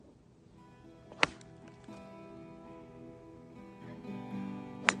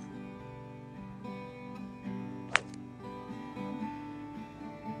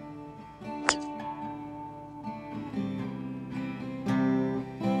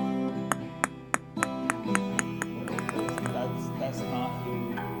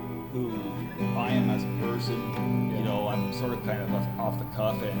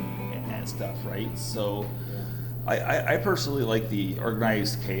cuff and stuff, right? So I personally like the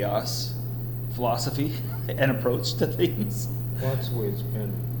organized chaos philosophy and approach to things. Well, that's the way it's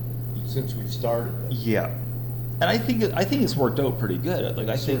been since we've started this. Yeah, and I think it's worked out pretty good. Like It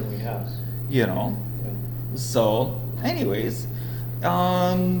I think, certainly has. you know. Yeah. So, anyways,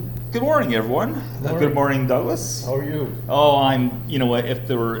 good morning, everyone. Good morning, Douglas. How are you? Oh, you know what? If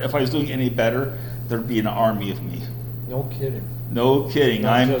I was doing any better, there'd be an army of me. No kidding. No kidding.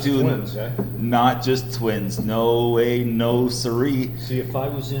 Not I'm just doing twins, eh? not just twins. No way, no siree. See, if I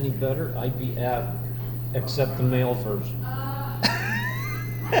was any better, I'd be Ab, except the male version.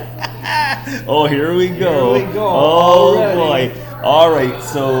 Oh, here we go. Here we go. Oh Already. boy. All right.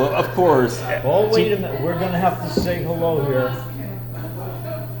 So of course. Oh, wait a minute. We're going to have to say hello here.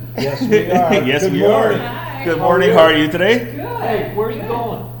 Yes, we are. Yes, Good we morning. are. Good morning. How are you today? Hey, where are you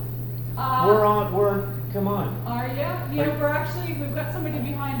going? Come on. Are you? Yeah, we've got somebody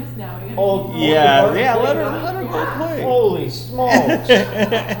behind us now. Oh, Yeah, oh, yeah. wait, Let her go play. Holy smokes.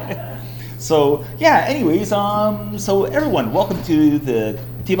 So yeah. Anyways, so everyone, welcome to the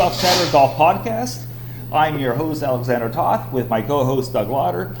T-Box Chatter Golf Podcast. I'm your host Alexander Toth with my co-host Doug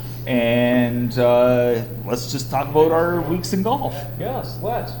Lauder, and let's just talk about our weeks in golf. Yes,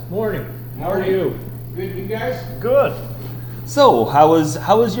 let's. Morning. How are you? Good, you guys? Good. So how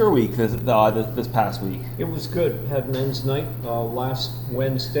was your week this past week? It was good. Had men's night last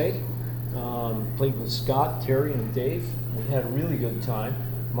Wednesday. Played with Scott, Terry, and Dave. We had a really good time.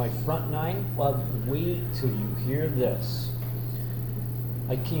 My front nine, well, wait till you hear this.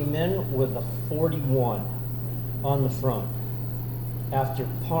 I came in with a 41 on the front after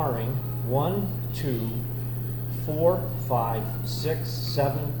parring 1, 2, 4, 5, 6,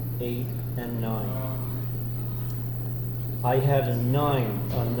 7, 8, and 9. I had a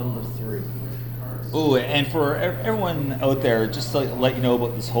 9 on number 3. Ooh, and for everyone out there, just to let you know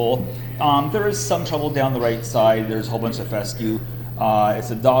about this hole, there is some trouble down the right side. There's a whole bunch of fescue. It's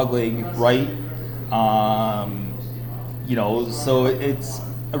a dogleg right, so it's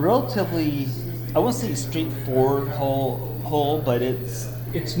a relatively, I won't say straightforward hole, but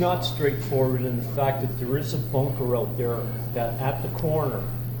It's not straightforward in the fact that there is a bunker out there that at the corner,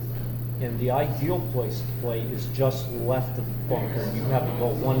 and the ideal place to play is just left of the bunker. You have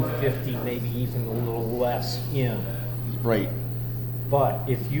about 150, maybe even a little less in. right. But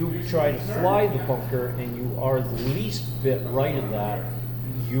if you try to fly the bunker and you are the least bit right of that,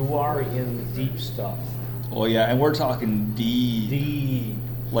 you are in the deep stuff. Oh yeah, and we're talking deep, Deep.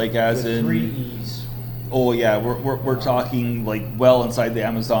 like as With in 3 E's. Oh yeah, we're talking like well inside the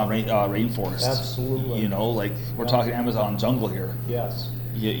Amazon rainforest. Absolutely. You know, like we're Yeah. talking Amazon jungle here. Yes.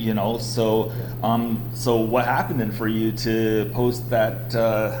 You know, so so what happened then for you to post that?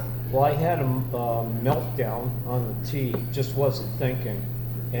 Well, I had a meltdown on the tee, just wasn't thinking,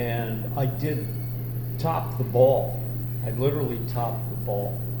 and I did top the ball. I literally topped the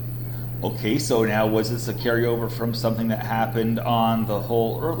ball. Okay, so now was this a carryover from something that happened on the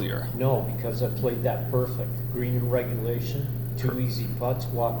hole earlier? No, because I played that perfect. Green in regulation, 2 easy putts,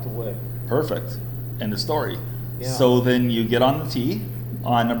 walked away. Perfect. End of story. Yeah. So then you get on the tee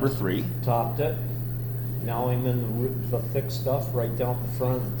on number 3. Topped it. Now I'm in the thick stuff right down at the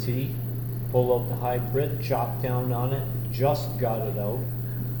front of the tee. Pull out the hybrid, chop down on it, just got it out.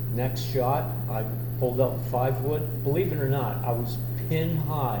 Next shot, I pulled out the 5-wood. Believe it or not, I was pin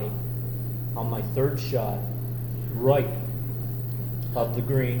high on my third shot, right of the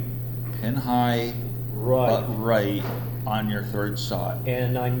green. Pin high, Right. but right on your third shot.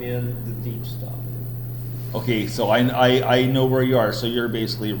 And I'm in the deep stuff. Okay, so I know where you are. So you're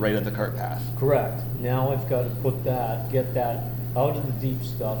basically right at the cart path. Correct. Now I've got to get that out of the deep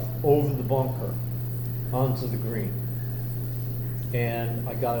stuff, over the bunker, onto the green. And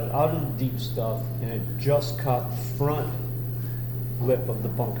I got it out of the deep stuff, and it just caught the front lip of the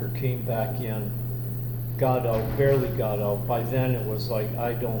bunker, came back in, got out, barely got out. By then it was like,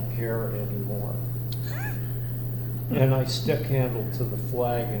 I don't care anymore. And I stick handled to the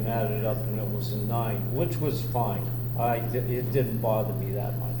flag and added up, and it was a 9, which was fine. It didn't bother me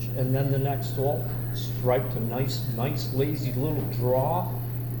that much. And then the next hole, striped a nice lazy little draw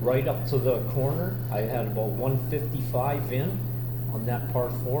right up to the corner. I had about 155 in on that par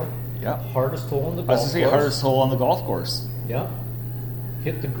 4. Yeah. Hardest hole in the I was golf gonna say course. hardest hole on the golf course. Yeah.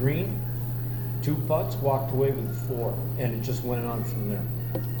 Hit the green, 2 putts, walked away with a 4, and it just went on from there.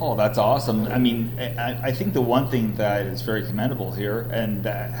 Oh, that's awesome. I mean, I think the one thing that is very commendable here, and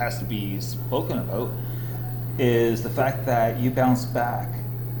that has to be spoken about, is the fact that you bounced back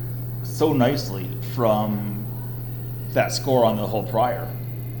so nicely from that score on the hole prior.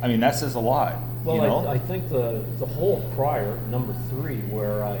 I mean, that says a lot. Well, you know? I think the hole prior, number 3,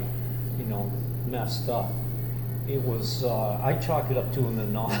 where I, messed up, it was, I chalk it up to an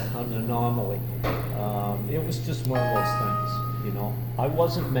anomaly. It was just one of those things, I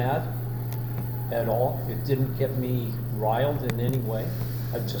wasn't mad at all. It didn't get me riled in any way.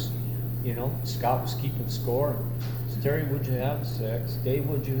 I just, Scott was keeping score. Terry, what'd you have? 6. Dave,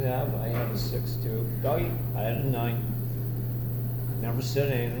 what'd you have? I had a 6 too. Dougie, I had a 9. Never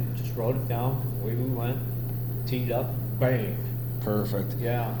said anything, just wrote it down. Away we went, teed up, bang. Perfect.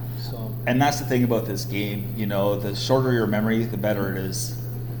 Yeah, so. And that's the thing about this game, the shorter your memory, the better it is.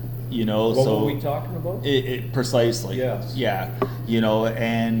 What so were we talking about? it precisely. Yes. Yeah.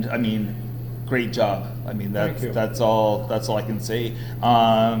 And I mean, great job. I mean, Thank you. that's all I can say.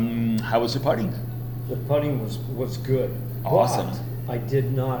 How was your putting? The putting was good. Awesome. But I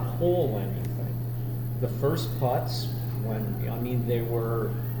did not hole anything. The first putts, they were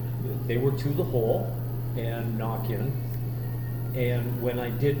to the hole and knock in. And when I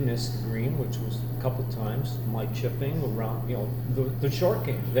did miss the green, which was a couple times, my chipping around, the short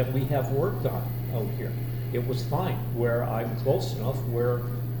game that we have worked on out here, it was fine. Where I'm close enough, where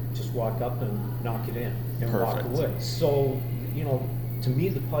just walk up and knock it in and Perfect. walk away. So, to me,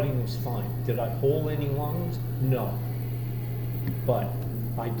 the putting was fine. Did I hole any long ones? No. But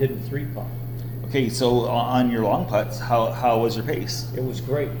I didn't 3-putt. Okay, so on your long putts, how was your pace? It was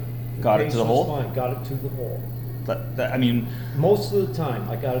great. Got it to the pace hole? was fine. Got it to the hole. I mean, Most of the time,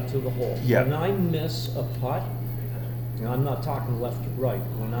 I got it to the hole. Yeah. When I miss a putt, and I'm not talking left or right,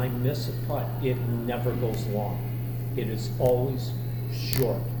 when I miss a putt, it never goes long. It is always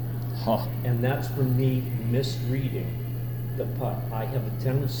short. huh? And that's for me misreading the putt. I have a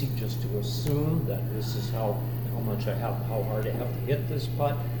tendency just to assume that this is how much I have, how hard I have to hit this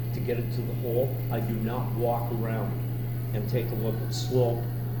putt to get it to the hole. I do not walk around and take a look at slope,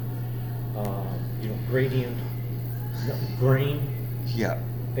 gradient, grain, Yeah.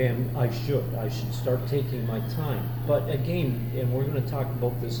 and I should start taking my time. But again, and we're going to talk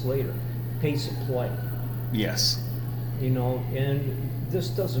about this later, pace of play. Yes. And this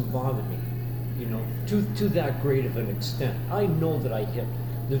doesn't bother me, to that great of an extent. I know that I hit,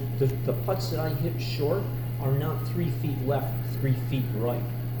 the putts that I hit short are not 3 feet left, 3 feet right.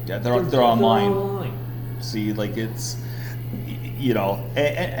 Yeah, they're on line. on line. See, like it's,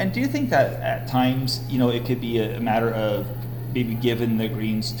 and do you think that at times, it could be a matter of maybe giving the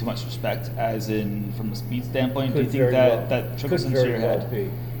greens too much respect, as in from a speed standpoint? Could Do you think very that well- that trickles could into very your well head? be.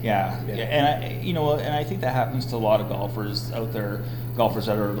 Yeah, Yeah. and I think that happens to a lot of golfers out there, golfers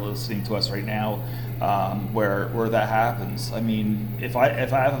that are listening to us right now, where that happens. I mean, if I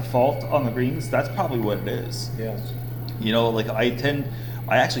have a fault on the greens, that's probably what it is. Yes. Like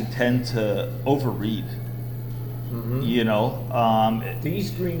I actually tend to overread. Mm-hmm.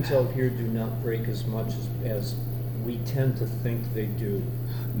 These greens out here do not break as much as we tend to think they do.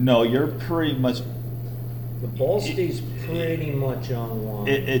 No, you're pretty much. The ball stays pretty much on line.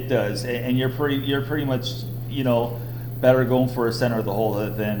 It does, and you're pretty much better going for a center of the hole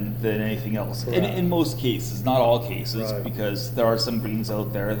than anything else. In most cases, not all cases, Right. because there are some greens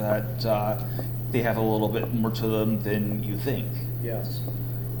out there that they have a little bit more to them than you think. Yes.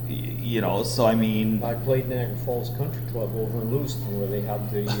 So I mean, I played Niagara Falls Country Club over in Lewiston, where they have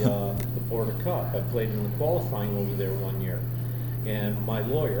the Border Cup. I played in the qualifying over there one year, and my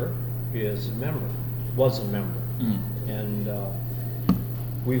lawyer was a member, and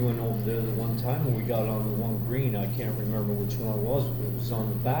we went over there the one time and we got on the one green. I can't remember which one it was, but it was on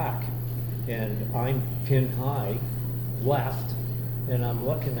the back, and I'm pin high left, and I'm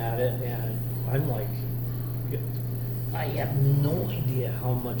looking at it, and I'm like, I have no idea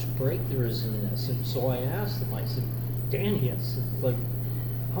how much break there is in this. And so I asked him, I said, Danny, I said,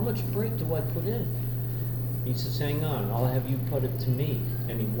 how much break do I put in? He says, hang on, I'll have you put it to me.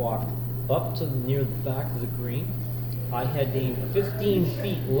 And he walked up to near the back of the green. I had aimed 15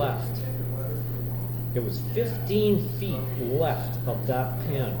 feet left. It was 15 feet left of that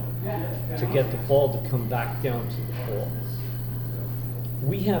pin to get the ball to come back down to the hole.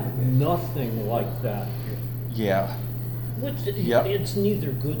 We have nothing like that here. yeah, Which, Yep. it's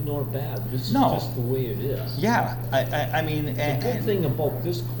neither good nor bad. This is No. just the way it is. yeah. I mean, The good thing about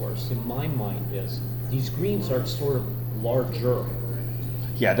this course, in my mind, is these greens are sort of larger.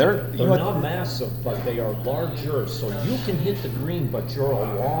 yeah, they're They're not massive, but they are larger. So you can hit the green, but you're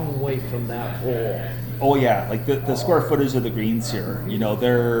a long way from that hole. Oh yeah, like the square footage of the greens here,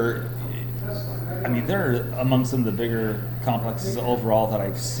 they're among some of the bigger complexes overall that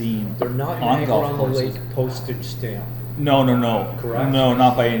I've seen. They're not on Niagara golf on the courses. Lake postage stamp. No. Correct? No,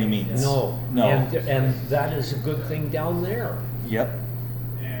 not by any means. No. No. And that is a good thing down there. Yep.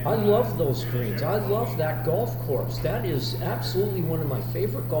 I love those greens. I love that golf course. That is absolutely one of my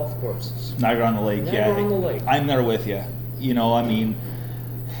favorite golf courses. Niagara on the Lake, yeah. Niagara on the Lake. I'm there with you. I mean,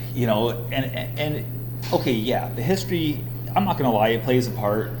 and okay, yeah, the history, I'm not going to lie, it plays a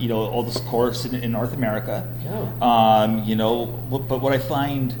part, all this course in North America. Yeah. But what I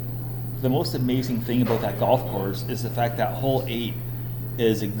find the most amazing thing about that golf course is the fact that hole 8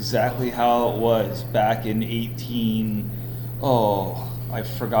 is exactly how it was back in I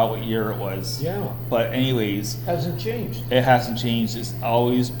forgot what year it was. Yeah. But anyways, Hasn't changed. it hasn't changed. It's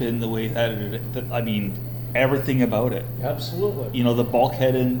always been the way that everything about it. Absolutely. The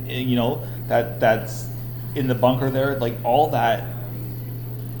bulkhead and that's in the bunker there, like all that,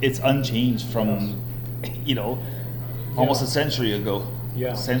 it's unchanged from almost a century ago.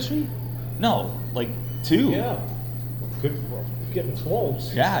 Yeah. Century? No, like 2. Yeah. Good. Well, getting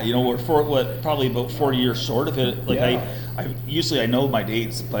close. Yeah, we're probably about 40 years short of it. Like Yeah. I usually I know my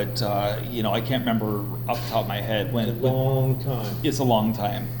dates, but I can't remember off the top of my head when. A long time. It's a long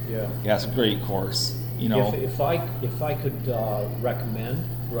time. Yeah. Yeah, it's a great course. If I could recommend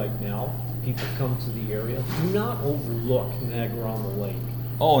right now, people come to the area, do not overlook Niagara on the Lake.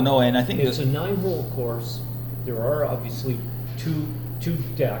 Oh no, and I think It's a 9-hole course. There are obviously two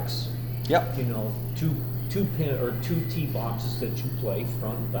decks. Yep. Two pin or 2 tee boxes that you play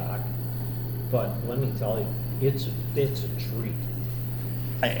front and back. But let me tell you, it's a treat.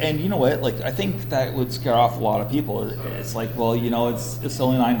 And you know what? Like I think that would scare off a lot of people. It's like, well, it's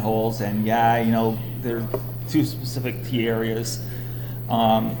only 9 holes, and yeah, there's 2 specific tee areas,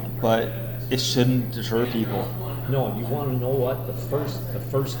 but it shouldn't deter people. No, you want to know what the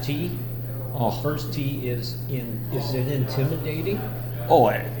first tee? Oh. The first tee is it intimidating?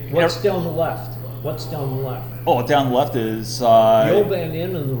 Oh, What's down the left? What's down the left? Oh, down the left is The Oban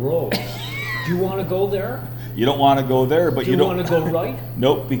Inn and the road. Do you want to go there? You don't want to go there, but Do you want to go right?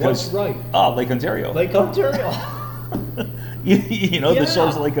 Nope, because What's right? Lake Ontario. Lake Ontario. The Yeah.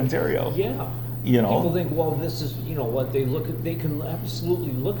 shores of Lake Ontario. Yeah. People think, well, this is, what they can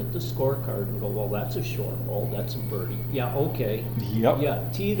absolutely look at the scorecard and go, well, that's a short hole, that's a birdie. Yeah, okay. Yep. Yeah,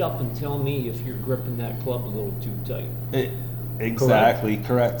 tee it up and tell me if you're gripping that club a little too tight. Exactly,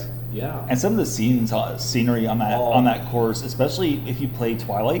 correct. Yeah. And some of the scenery on that course, especially if you play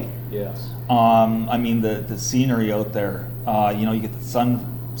Twilight. Yes. The scenery out there. You get the sun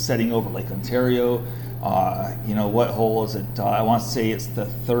setting over Lake Ontario. What hole is it? I want to say it's the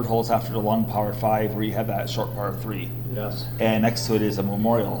 3rd holes after the long par 5 where you have that short par 3. Yes. And next to it is a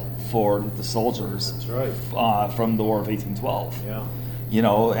memorial for the soldiers. That's right. From the War of 1812.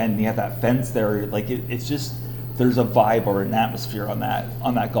 Yeah. And you have that fence there. Like it's just, there's a vibe or an atmosphere on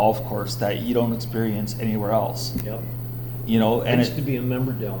that golf course that you don't experience anywhere else. Yep. And I used to be a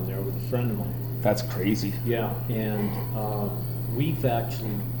member down there with a friend of mine. That's crazy. Yeah, and we've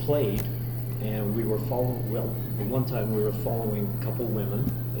actually played, and we were following. Well, the one time we were following a couple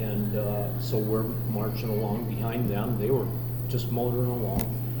women, and so we're marching along behind them. They were just motoring along,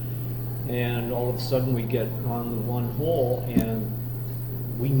 and all of a sudden we get on the one hole, and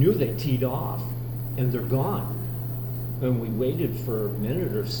we knew they teed off, and they're gone. And we waited for a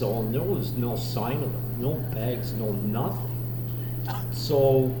minute or so, and there was no sign of them, no bags, no nothing.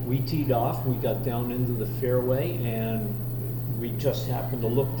 So we teed off, we got down into the fairway, and we just happened to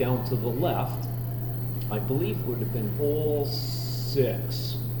look down to the left. I believe it would have been hole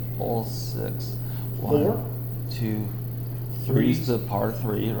 6. Hole 6. 4? 1, 2, 3's Three's. the par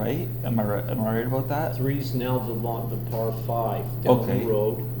 3, right? Am I right about that? 3's now the par 5 down Okay. the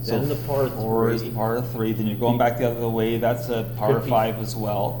road. Then the par 4 3. is the par 3. Then you're going back the other way. That's a par Could be. 5 as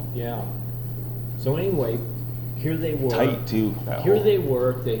well. Yeah. So anyway, here they were. Tight too. That Here hole. they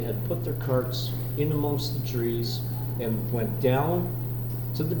were. They had put their carts in amongst the trees and went down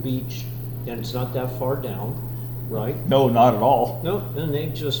to the beach, and it's not that far down, right? No, not at all. No, and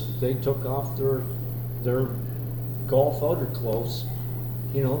they took off their golf outer clothes,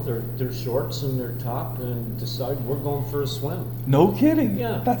 their shorts and their top, and decided we're going for a swim. No kidding.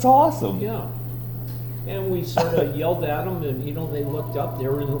 Yeah. That's awesome. Yeah. And we sort of yelled at them, and they looked up. They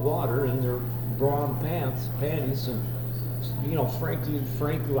were in the water in their bra and panties, and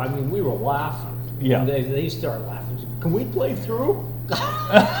frankly, I mean, we were laughing. Yeah. And they started laughing. Can we play through?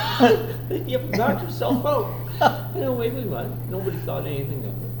 You knocked yourself out. Anyway, we went. Nobody thought anything of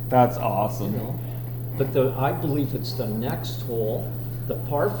it. That's awesome. But I believe it's the next hole, the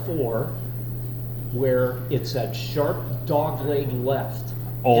par 4, where it's that sharp dogleg left.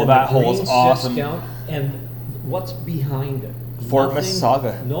 Oh, And that the green hole's sits awesome. Down, and what's behind it? Fort Nothing-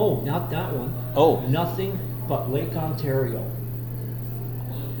 Mississauga. No, not that one. Oh. Nothing but Lake Ontario.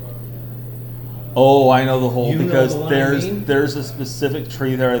 Oh, I know the hole You know because the one I mean? there's a specific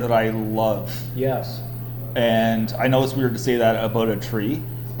tree there that I love. Yes. And I know it's weird to say that about a tree,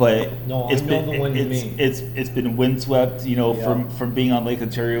 but No, I it's know been the one you it's mean. it's been windswept, you know, Yeah. from being on Lake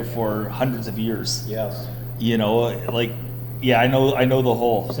Ontario for hundreds of years. Yes. You know, like yeah, I know the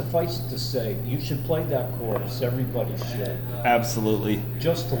hole. Suffice it to say, you should play that course. Everybody should. Absolutely.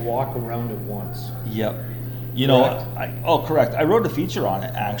 Just to walk around it once. Yep. You know, Correct? correct. I wrote a feature on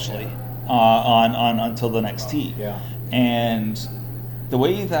it actually, on Until the Next Tee. Yeah. And the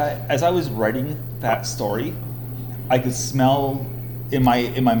way that as I was writing that story, I could smell in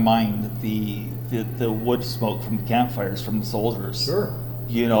my mind the wood smoke from the campfires from the soldiers. Sure.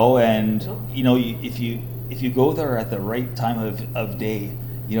 You know, and Yeah. you know, if you go there at the right time of day,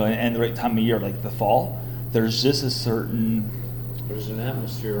 you know, and the right time of year, like the fall, there's just a certain There's an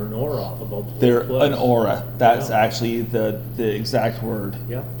atmosphere, an aura about the there whole place. an aura. That's Yeah. actually the exact word.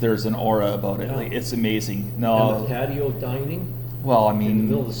 Yeah. There's an aura about it. Yeah. Like it's amazing. And No, the patio dining well, I in the middle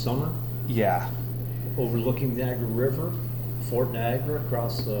mean, of the summer, yeah, overlooking Niagara River, Fort Niagara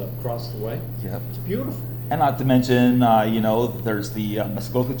across the way. yep. It's beautiful. And not to mention, you know, there's the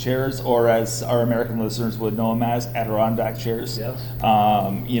Muskoka chairs, or as our American listeners would know them as, Adirondack chairs. Yes.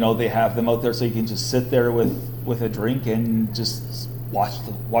 You know, they have them out there so you can just sit there with a drink and just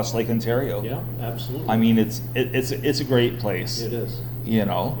watch Lake Ontario. Yeah, absolutely. I mean, it's a great place. It is. You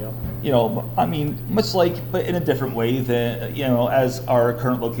know, Yep. you know, I mean, much like, but in a different way than, you know, as our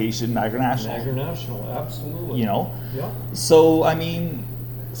current location, Niagara National. Niagara National, absolutely. You know, Yeah. so I mean,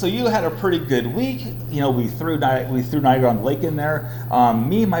 so you had a pretty good week. You know, we threw Niagara on the Lake in there.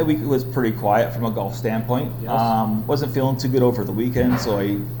 My week was pretty quiet from a golf standpoint. Yes. Wasn't feeling too good over the weekend, so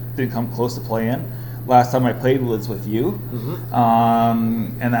I didn't come close to playing. Last time I played was with you,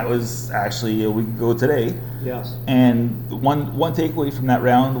 and that was actually a week ago today. Yes. And one takeaway from that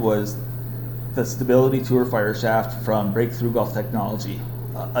round was the Stability Tour Fire Shaft from Breakthrough Golf Technology.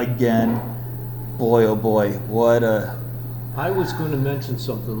 Again, boy oh boy, what a I was going to mention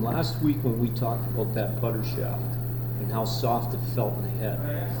something last week when we talked about that putter shaft and how soft it felt in the head.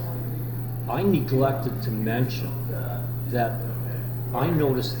 I neglected to mention that I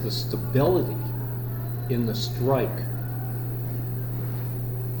noticed the stability in the strike.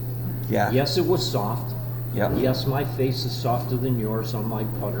 yeah. Yes, it was soft. Yeah. Yes, my face is softer than yours on my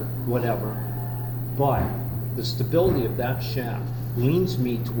putter, whatever. But the stability of that shaft leans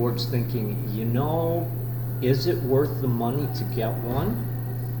me towards thinking, you know, is it worth the money to get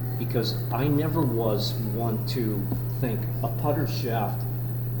one? Because I never was one to think a putter shaft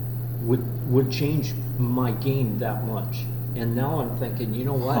would change my game that much. And now I'm thinking, you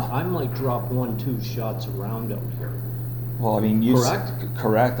know what? Huh. I might drop 1-2 shots around out here. Well, I mean, Correct?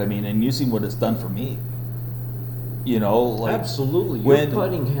 Correct. I mean, and you see what it's done for me. You know, like Absolutely. Your when-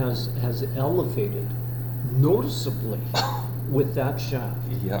 putting has elevated noticeably with that shaft.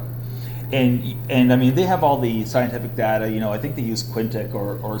 Yep. And I mean, they have all the scientific data. You know, I think they use Quintic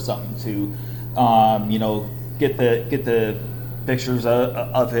or something to, you know, get the pictures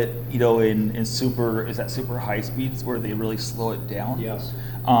of it. You know, in super super high speeds where they really slow it down. Yes.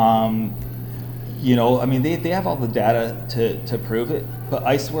 You know, I mean, they have all the data to prove it. But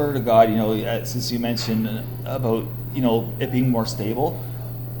I swear to God, you know, since you mentioned about, you know, it being more stable,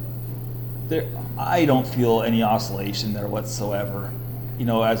 I don't feel any oscillation there whatsoever. You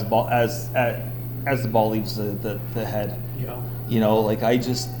know, as the ball leaves the head. Yeah. You know, like I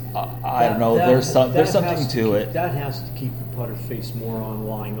don't know. There's something to it, That has to keep the putter face more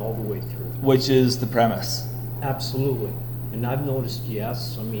online all the way through. which is the premise. Absolutely. And I've noticed,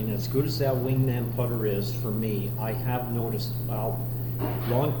 yes, I mean, as good as that wingman putter is for me, I have noticed, well,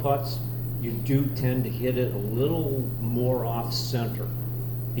 long putts, you do tend to hit it a little more off center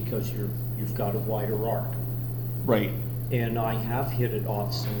because you've got a wider arc. Right. And I have hit it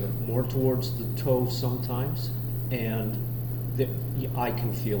off center, more towards the toe sometimes, and I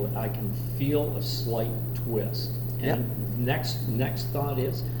can feel it. I can feel a slight twist. Yeah. And next thought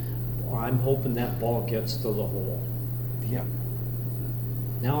is, I'm hoping that ball gets to the hole. Yep.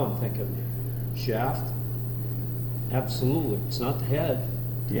 Now I'm thinking, shaft? Absolutely. It's not the head.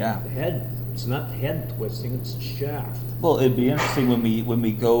 Yeah. The head, it's not the head twisting, it's the shaft. Well, it'd be interesting when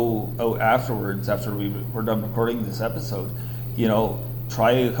we go out afterwards, after we're done recording this episode. You know,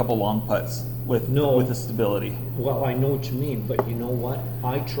 try a couple long putts with the stability. Well, I know what you mean, but you know what?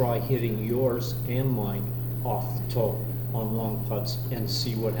 I try hitting yours and mine off the toe on long putts and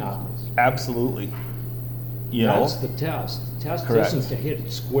see what happens. Absolutely. You That's know, the test. The test Correct. isn't to hit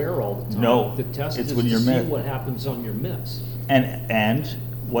it square all the time. No, The test it's is when to you're see mid. what happens on your miss. and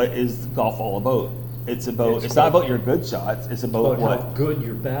what is golf all about? It's not about your good shots. It's about How what good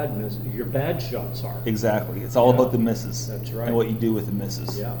your bad shots are. exactly. It's all Yeah. about the misses. That's right. And what you do with the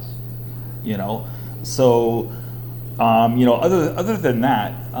misses. Yes. You know, so other than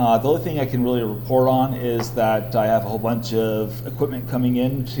that, the only thing I can really report on is that I have a whole bunch of equipment coming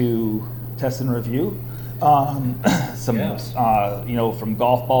in to test and review. Some Yes. From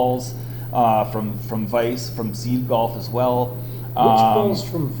golf balls, from Vice, from Seed Golf as well. Which balls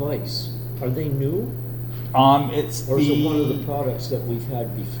from Vice? Are they new? It's Or is it one of the products that we've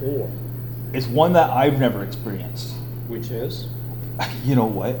had before? It's one that I've never experienced. Which is? You know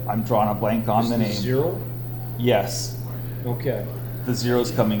what? I'm drawing a blank on Is the name. Zero? Yes, Okay. the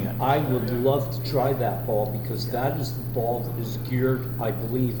Zero's coming in. I would love to try that ball because that is the ball that is geared, I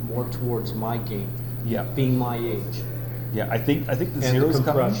believe, more towards my game, Yeah, being my age. yeah. I think the And the Zero's coming.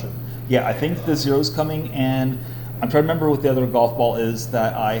 compression. Yeah, I think the Zero's coming, and I'm trying to remember what the other golf ball is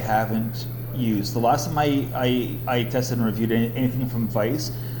that I haven't used. The last time I tested and reviewed anything from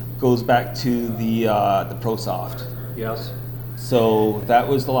Vice goes back to the ProSoft. Yes. So that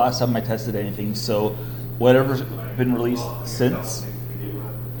was the last time I tested anything. So whatever's been released since,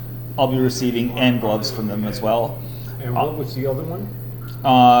 I'll be receiving, and gloves from them as well. And what was the other one?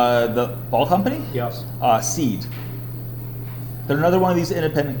 The ball company? Yes. Seed. They're another one of these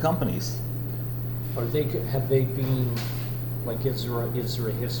independent companies. Have they been, like, is there a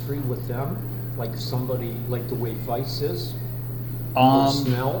history with them? Like somebody, like the way Vice is? Or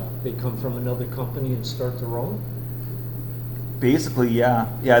Snell, they come from another company and start their own? Basically, yeah.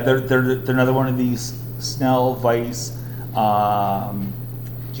 They're another one of these Snell, Vice.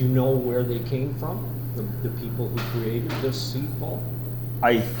 Do you know where they came from? The people who created this seed ball?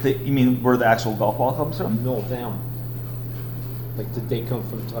 I think you mean where the actual golf ball comes from? No, them. Like, did they come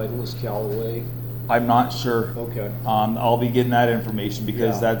from Titleist, Callaway? I'm not sure. Okay. I'll be getting that information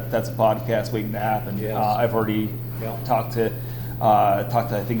because Yeah. that's a podcast waiting to happen. Yes. I've already Yeah. talked to I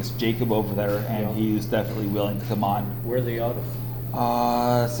think it's Jacob over there, and Yeah. he's definitely willing to come on. Where are they out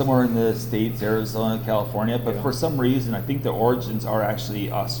of? Somewhere in the States, Arizona, California, but Yeah. for some reason, I think the origins are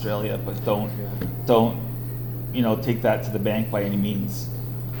actually Australia. But don't take that to the bank by any means.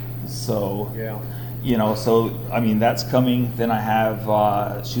 So Yeah. so I mean that's coming. Then I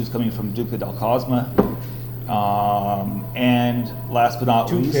have shoes coming from Duca del Cosma, and last but not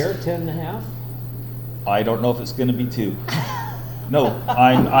Two least, pair, 10.5? I don't know if it's going to be two. No,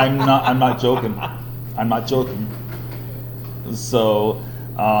 I'm not joking. I'm not joking. So,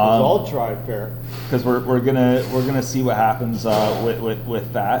 I'll try a pair. because we're gonna see what happens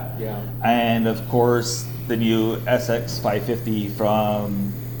with that. Yeah. And of course the new SX 550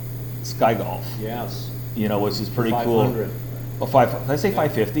 from Sky Golf. Yes. Which is pretty 500. cool. Well, did I say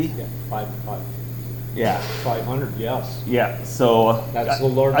 550? Yeah, 500. Yeah. 500, yes. Yeah. So That's the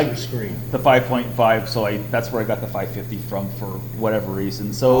larger screen. The 5.5. So that's where I got the 550 from for whatever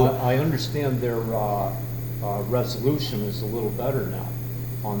reason. So. I understand their resolution is a little better now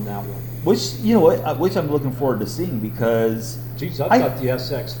on that one. Which I'm looking forward to seeing because Geez, I've got the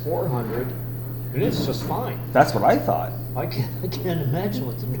SX 400, and it's just fine. that's what I thought. I can't imagine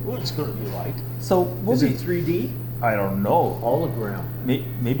what the new one's going to be like. So Is it 3D? I don't know. Hologram.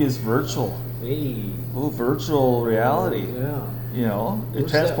 Maybe it's virtual. Hey. Oh, virtual reality. Yeah. It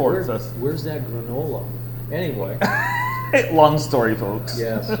transports us. Where's that granola? Anyway. Long story, folks.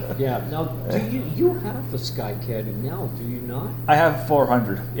 Yes. Yeah. Now, do you have a Sky Caddy now? Do you not? I have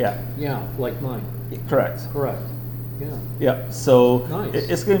 400. Yeah. Yeah, like mine. Correct. Correct. Yeah. Yeah. So Nice.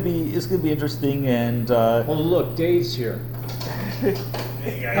 it's gonna be interesting and. Oh, look, Dave's here. Hey,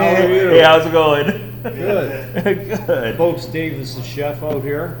 How are you? Hey, how's it going? Good. Good. Folks, Dave is the chef out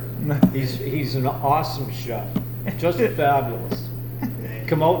here. He's an awesome chef. Just fabulous.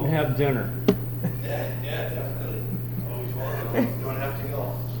 Come out and have dinner. Yeah, definitely. Always welcome. Don't have to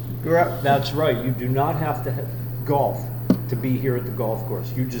go. That's right. You do not have to golf to be here at the golf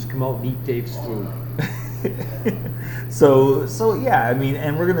course. You just come out and eat Dave's food. So yeah, I mean,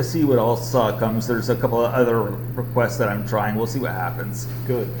 and we're gonna see what else comes. There's a couple of other requests that I'm trying. We'll see what happens.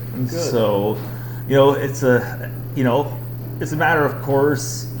 Good. Good. So, it's a matter of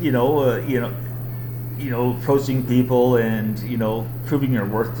course, approaching people and proving your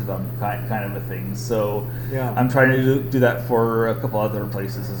worth to them, kind of a thing. So Yeah. I'm trying to do that for a couple other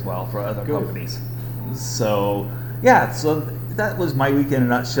places as well, for other Good. companies. So yeah, so that was my weekend in a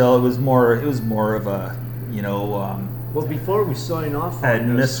nutshell. It was more of a Well, before we sign off on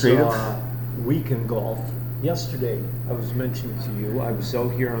Administrative. this weekend golf, yesterday I was mentioning to you I was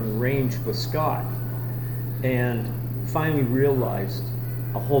out here on the range with Scott and finally realized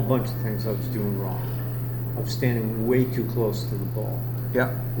a whole bunch of things I was doing wrong. I was standing way too close to the ball.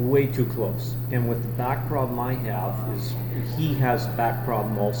 Yeah. Way too close. And with the back problem I have is he has a back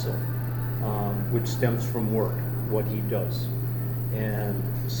problem also, which stems from work, what he does. And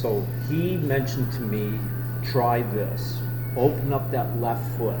so he mentioned to me, try this. Open up that left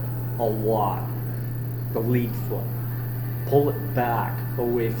foot a lot, the lead foot. Pull it back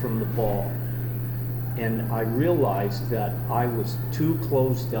away from the ball. And I realized that I was too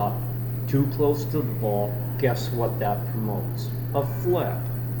closed up, too close to the ball. Guess what that promotes? A flip,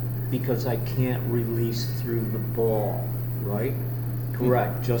 because I can't release through the ball, right?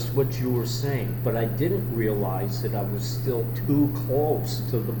 Correct, just what you were saying. But I didn't realize that I was still too close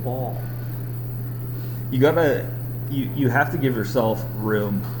to the ball. You have to give yourself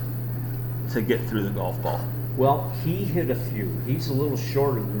room to get through the golf ball. Well, he hit a few. He's a little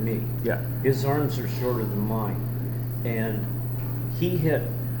shorter than me. Yeah. His arms are shorter than mine. And he hit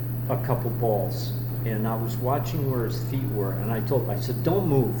a couple balls. And I was watching where his feet were, and I said, don't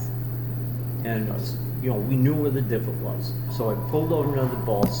move. And, we knew where the divot was. So I pulled over another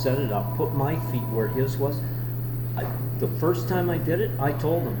ball, set it up, put my feet where his was. The first time I did it, I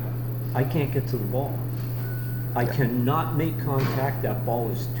told him, I can't get to the ball. I cannot make contact. That ball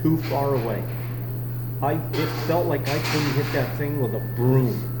is too far away. It felt like I couldn't hit that thing with a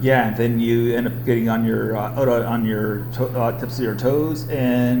broom. Yeah, and then you end up getting on your tips of your toes,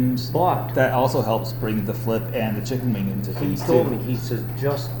 and But that also helps bring the flip and the chicken wing into he things told too. me, he said,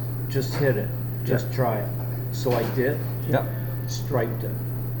 just hit it, just try it. So I did. Yep. Striped it.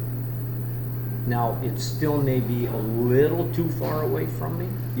 Now it's still maybe a little too far away from me,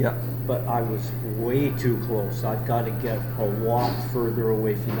 Yep. but I was way too close. I've got to get a lot further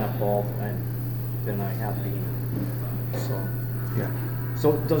away from that ball than I have been. So. Yeah.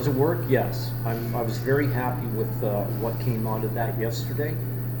 So does it work? Yes. I was very happy with what came out of that yesterday.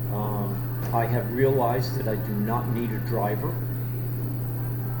 I have realized that I do not need a driver.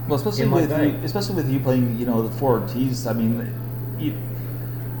 Well, especially In my with bag. you playing, the forward tees. I mean,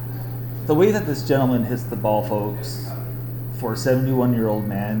 the way that this gentleman hits the ball, folks, for a 71-year-old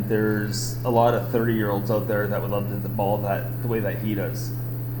man, there's a lot of 30-year-olds out there that would love to hit the ball the way that he does.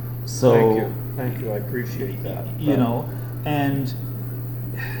 So Thank you. I appreciate that. And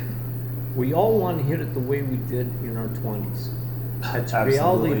we all want to hit it the way we did in our 20s. It's a Absolutely.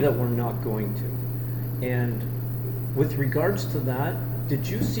 reality that we're not going to. And with regards to that, did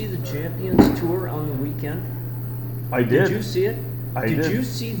you see the Champions Tour on the weekend? I did. Did you see it? I Did did. you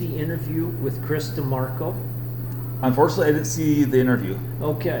see the interview with Chris DeMarco? Unfortunately, I didn't see the interview.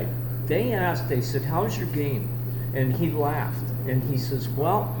 Okay. They said, how's your game? And he laughed. And he says,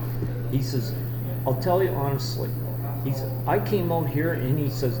 I'll tell you honestly. I came out here and he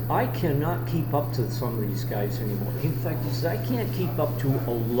says, I cannot keep up to some of these guys anymore. In fact, he says, I can't keep up to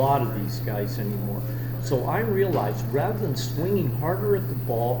a lot of these guys anymore. So I realized rather than swinging harder at the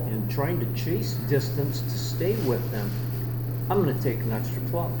ball and trying to chase distance to stay with them, I'm going to take an extra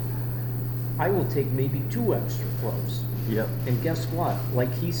club. I will take maybe 2 extra clubs. Yep. And guess what?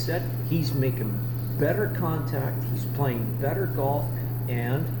 Like he said, he's making better contact, he's playing better golf,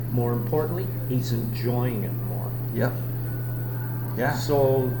 and more importantly, he's enjoying it more. Yep. Yeah.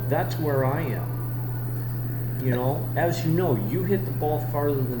 So that's where I am. As you know, you hit the ball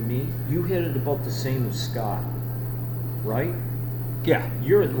farther than me. You hit it about the same as Scott, right? Yeah.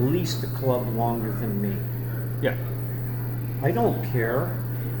 You're at least a club longer than me. Yeah. I don't care.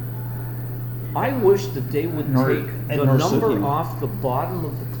 I wish that they would Nor- take and the nor number should you. off the bottom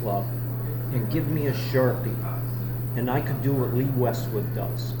of the club and give me a Sharpie. And I could do what Lee Westwood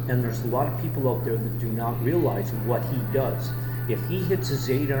does. And there's a lot of people out there that do not realize what he does. If he hits his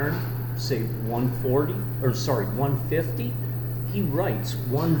 8-iron, say 150, he writes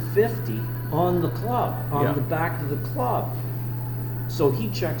 150 on the club, on the back of the club. So he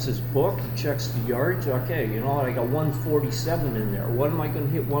checks his book, he checks the yards. Okay, I got 147 in there. What am I going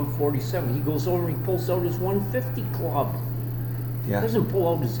to hit 147? He goes over and he pulls out his 150 club. He Yeah. doesn't pull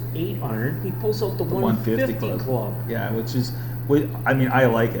out his 8-iron. He pulls out the 150 150 club. Yeah, which is, I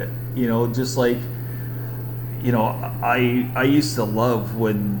like it. Just like, I used to love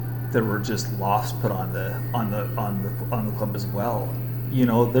when there were just lofts put on the club as well.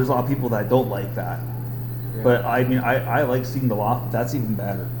 There's a lot of people that don't like that. Yeah. But I like seeing the loft, but that's even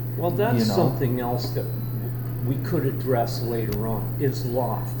better. Well, that's something else that we could address later on, is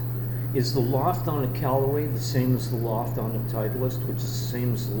loft. Is the loft on a Callaway the same as the loft on a Titleist, which is the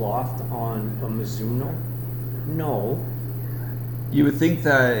same as the loft on a Mizuno? No. You would think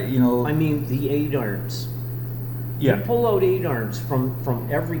that, I mean, the 8-irons. yeah. You pull out 8-irons from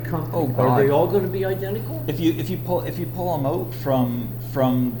every company. Oh, Are they God. all going to be identical? If you pull them out from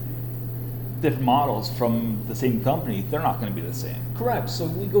different models from the same company, they're not going to be the same. Correct. So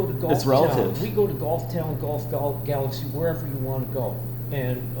we go to Golf It's Town. relative. We go to Golf Town, Galaxy, wherever you want to go.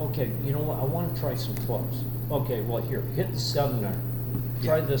 And okay, you know what? I want to try some clubs. Okay, well here, hit the 7-iron.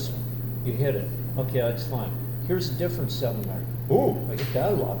 Try Yeah. this one. You hit it. Okay, that's fine. Here's a different 7-iron. Ooh, I get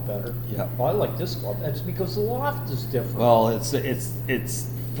that a lot better. Yeah. Oh, I like this club. That's because the loft is different. Well, it's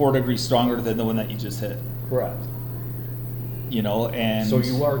 4 degrees stronger than the one that you just hit. Correct. You know, and So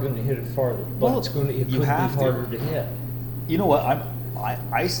you are going to hit it farther, but Well, it's going to. It you could be have to. harder to hit. You know what?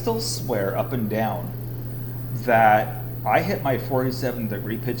 I still swear up and down that I hit my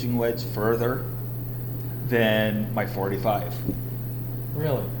 47-degree pitching wedge further than my 45.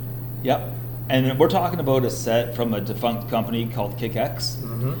 Really. Yep. And we're talking about a set from a defunct company called KickX.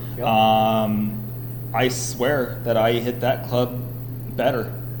 Mm-hmm. Yep. I swear that I hit that club better.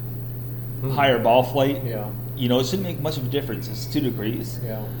 Hmm. Higher ball flight. Yeah. You know, it shouldn't make much of a difference. It's 2 degrees.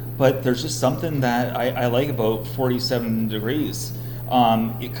 Yeah. But there's just something that I like about 47 degrees.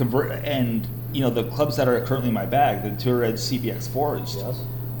 It convert, and you know, the clubs that are currently in my bag, the Tour Edge CBX Forged, Yes.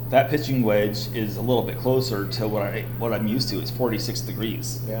 that pitching wedge is a little bit closer to what I'm used to. It's 46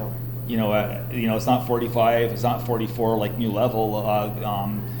 degrees. Yeah. You know, it's not 45, it's not 44 like New Level.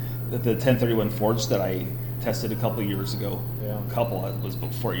 The 1031 Forged that I tested a couple of years ago. Yeah. It was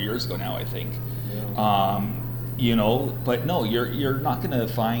about 4 years ago now, I think. Yeah. You know, but no, you're not going to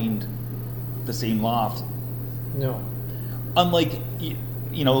find the same loft. No. Unlike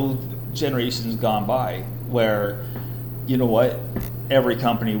you know, generations gone by, where you know what, every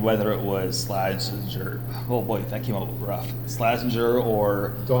company, whether it was Slazenger, oh boy, that came out rough, Slazenger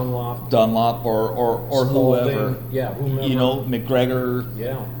or Dunlop. or Spalding, whoever, yeah, whomever. you know, McGregor,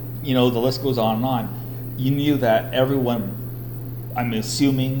 Yeah. you know, the list goes on and on. You knew that everyone, I'm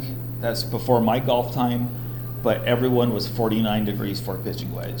assuming that's before my golf time, but everyone was 49 degrees for a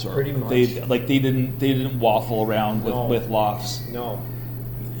pitching wedge, or Pretty much. they didn't waffle around No. with lofts. No.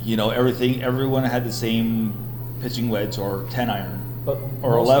 You know, everyone had the same pitching wedge or 10 iron. But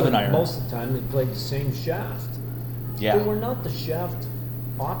Or most 11 of, iron. Most of the time, they played the same shaft. Yeah. There were not the shaft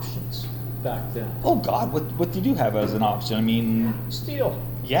options back then. Oh God, what did you have as an option? I mean, Steel.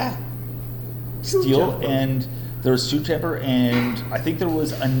 yeah, True steel, temper. and there was True Temper, and I think there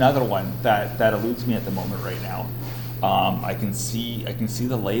was another one that eludes me at the moment right now. I can see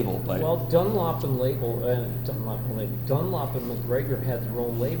the label, but Well, Dunlop and McGregor had their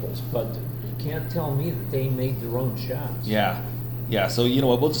own labels, but you can't tell me that they made their own shafts. yeah. So you know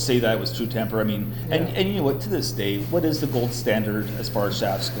what? We'll just say that was True Temper. I mean, and Yeah. and you know what? To this day, what is the gold standard as far as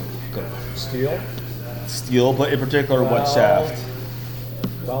shafts go? Steel. Steel, but in particular, what Well, shaft?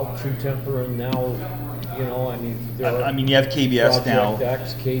 Well, True Temper, and now, you know, I mean, there are I mean, you have KBS Project now,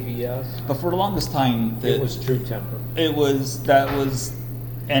 X, KBS. but for the longest time, It was True Temper.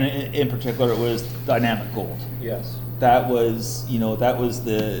 and in particular, it was Dynamic Gold. Yes. That was, you know, that was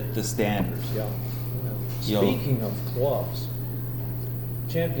the standard. Yeah. You know- Speaking of clubs,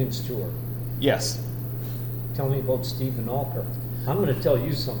 Champions Tour. Yes. Tell me about Stephen Alker. I'm going to tell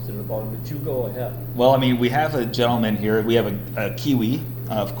you something about him, but you go ahead. Well, I mean, we have a gentleman here. We have a Kiwi.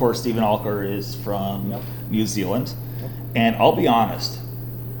 Of course, Stephen Alker is from Yep. New Zealand. Yep. And I'll be honest,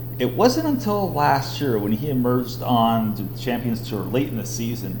 it wasn't until last year when he emerged on the Champions Tour late in the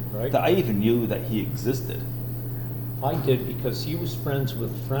season Right. that I even knew that he existed. I did because he was friends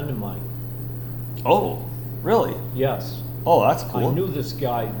with a friend of mine. Oh, really? Yes. Oh, that's cool. I knew this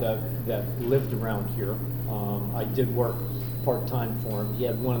guy that lived around here. I did work part-time for him. He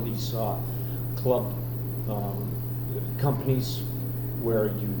had one of these club companies where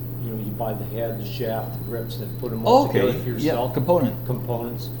you buy the head, the shaft, the grips, and put them all Okay. together for yourself. Yeah, component.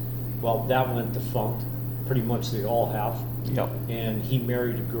 Components. Well, that went defunct. Pretty much they all have. Yep. And he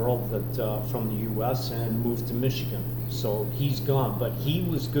married a girl that from the U.S. and moved to Michigan. So he's gone, but he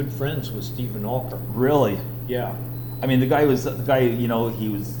was good friends with Stephen Alker. Really? Yeah. I mean, the guy, you know, he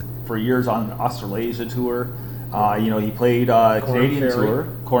was for years on an Australasia tour. You know, he played Canadian Ferry. tour,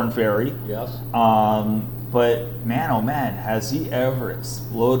 Corn Ferry. Yes. But man, oh man, has he ever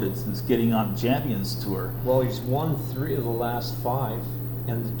exploded since getting on the Champions Tour? Well, he's won 3 of the last 5,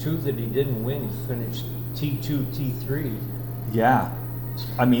 and the 2 that he didn't win, he finished T2, T3. Yeah.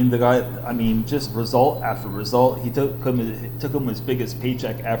 I mean, the guy, just result after result. He took him his biggest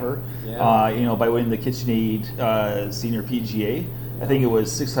paycheck ever, Yeah. you know, by winning the KitchenAid Senior PGA. I think it was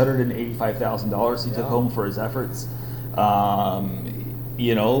 $685,000 he took Yeah. home for his efforts.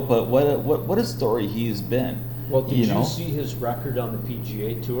 You know, but what a story he's been. Well, did you know? see his record on the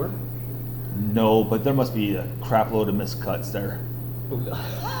PGA Tour? No, but there must be a crap load of missed cuts there.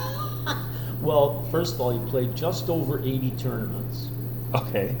 Well, first of all, he played just over 80 tournaments.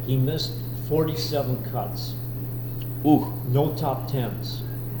 Okay. He missed 47 cuts, Ooh, no top 10s.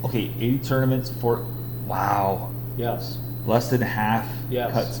 okay, 80 tournaments for, wow, Yes, less than half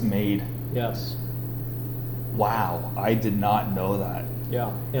Yes. cuts made. yes, Wow, I did not know that. yeah.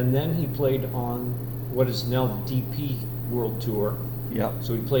 And then he played on what is now the DP World Tour. Yep.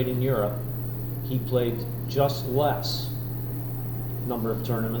 So he played in Europe. He played just less number of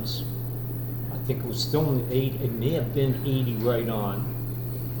tournaments. I think it was still in the it may have been 80 right on.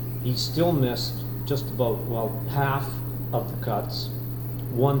 He still missed just about, well, half of the cuts,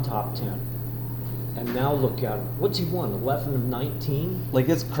 one top 10. And now look at him. What's he won? 11 of 19? Like,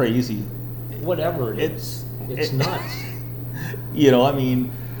 it's crazy. Whatever it is. It's it- nuts. You know, I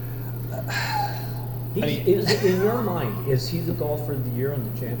mean, Is, in your mind, is he the golfer of the year on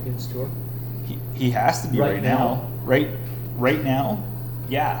the Champions Tour? he has to be Right right now. Right now,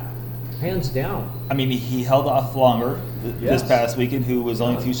 yeah. Hands down. I mean, he held off longer this Yes. past weekend, who was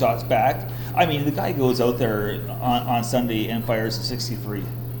only 2 shots back. I mean, the guy goes out there on Sunday and fires a 63.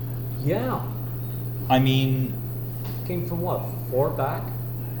 Yeah. I mean, Came from what? 4 back?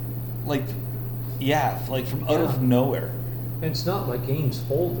 like, yeah, like from out Yeah. of nowhere. And it's not like Ames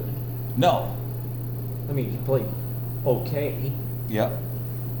folded. No. I mean, he played okay. Yep.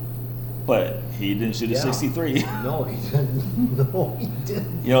 But he didn't shoot a Yeah. 63. No, he didn't. No, he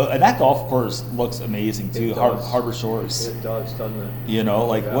didn't. You know, and that golf course looks amazing too. It does. Harbor Shores. It does, doesn't it? You know,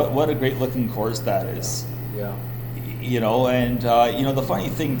 like Yeah. what a great looking course that is. Yeah. You know, and you know, the funny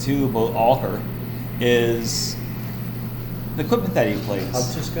thing too about Alker is the equipment that he I was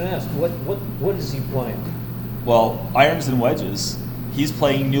plays. just going to ask, what is he playing? Well, irons and wedges. He's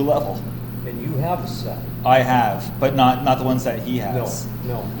playing new level. And you have a set. I have, but not the ones that he has.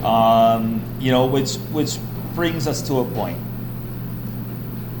 No. You know, which brings us to a point.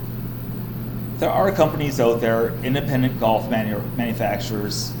 There are companies out there, independent golf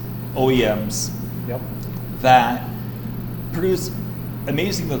manufacturers, OEMs, Yep. that produce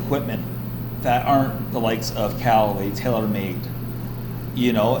amazing equipment that aren't the likes of Callaway, TaylorMade,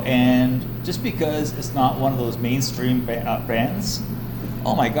 you know, and just because it's not one of those mainstream brands,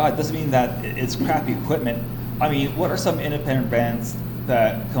 oh my God, doesn't mean that it's crappy equipment. I mean, what are some independent brands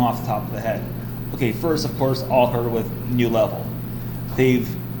that come off the top of the head? Okay, first, of course, Alker with New Level.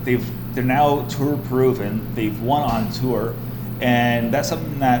 They're now tour proven. They've won on tour, and that's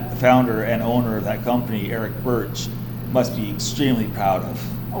something that the founder and owner of that company, Eric Birch, must be extremely proud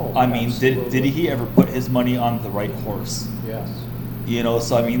of. Oh, I mean, did absolutely. he ever put his money on the right horse? Yes. You know,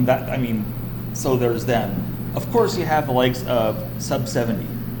 so so there's them. Of course, you have the likes of Sub 70,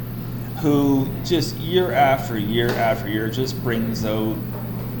 who just year after year after year just brings out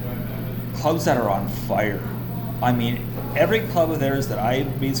clubs that are on fire. I mean, every club of theirs that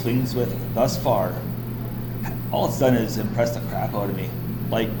I've made swings with thus far, all it's done is impress the crap out of me.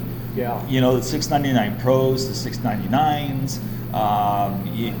 Like, Yeah. you know, the 699 Pros, the 699s,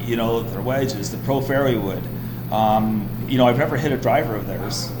 you know, their wedges, the Pro Fairway Wood. You know, I've never hit a driver of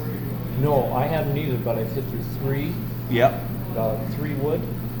theirs. No, I haven't either, but I've hit their 3 Yep. 3 wood.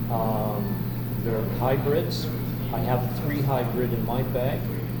 They're hybrids. I have the 3 hybrid in my bag.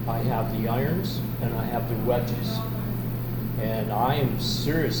 I have the irons and I have the wedges. And I am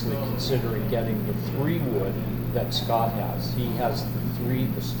seriously considering getting the 3 wood that Scott has. He has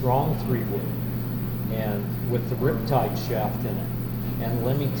the strong 3 wood, and with the Riptide shaft in it. And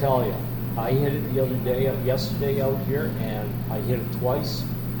let me tell you, I hit it the other day, yesterday out here, and I hit it twice,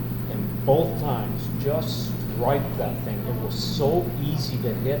 and both times just striped that thing. It was so easy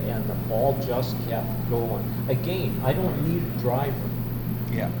to hit, and the ball just kept going. Again, I don't need a driver.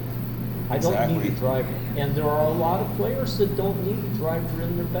 Yeah. I don't need Exactly. a driver. And there are a lot of players that don't need a driver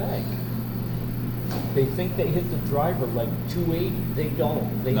in their bag. They think they hit the driver like 280. They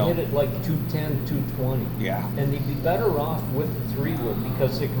don't. They No. hit it like 210, 220. Yeah. And they'd be better off with the 3 wood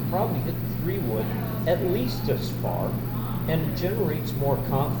because they can probably hit the 3 wood at least as far, and it generates more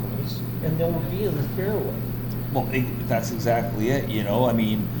confidence, and they'll be in the fairway. Well, that's exactly it. You know, I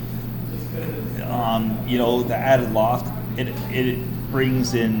mean, you know, the added loft, it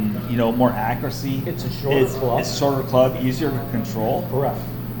brings in, you know, more accuracy. It's a shorter club. It's a shorter club, easier to control. Correct.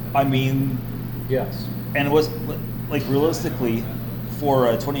 I mean, Yes. and it was like realistically for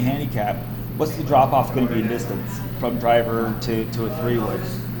a 20 handicap, what's the drop off going to be in distance from driver to a 3 wood?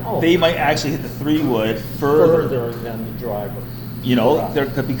 Oh. They might actually hit the 3 wood further. Further than the driver. You know,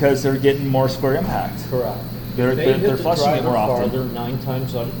 Correct. because they're getting more square impact. Correct. They're flushing it more often. Farther, 9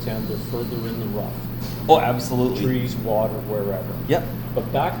 times out of 10, they're further in the rough. Oh, absolutely. Trees, water, wherever. Yep.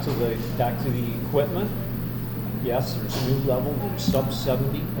 But back to the equipment. Yes, there's New Level, there's Sub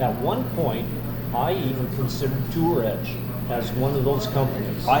 70. At one point, I even considered Tour Edge as one of those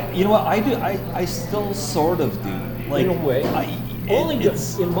companies. You know what I do? I still sort of do. Like, in a way. Only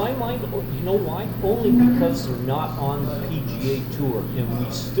it's in my mind, you know why? Only because they're not on the PGA Tour, and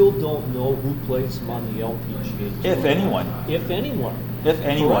we still don't know who plays them on the LPGA Tour. if anyone. If anyone. If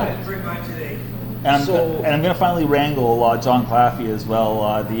anyone. Correct. Bring mine today. And I'm, So- and I'm going to finally wrangle John Claffey as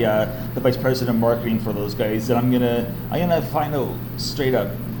well, the vice president of marketing for those guys, and I'm gonna find out straight up: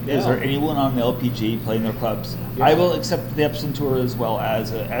 is Yeah. there anyone on the LPGA playing their clubs? Yeah. I will accept the Epson Tour as well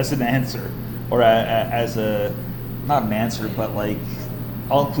as an answer, or as a not an answer, but like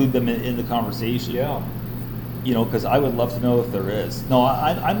I'll include them in the conversation. Yeah. You know, because I would love to know if there is. No,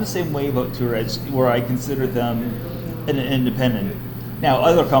 I'm the same way about Tour Edge, where I consider them an independent. Now,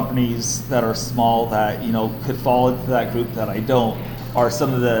 other companies that are small that, you know, could fall into that group that I don't are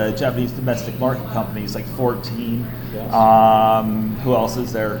some of the Japanese domestic market companies like 14. Yes. Who else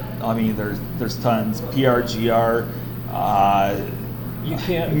is there? I mean, there's tons. PRGR, You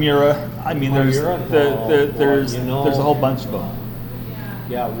can't. Mura. I mean, there's Mura? there's Well, you know- there's a whole bunch of them.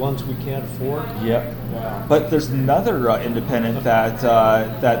 Yeah, ones we can't afford. Yep. Yeah. But there's another independent that's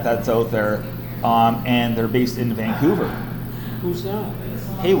out there, and they're based in Vancouver. Who's that?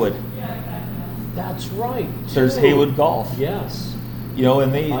 Haywood. That's right. There's too. Haywood Golf. Yes. You know,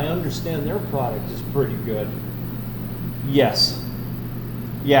 and they I understand their product is pretty good. yes,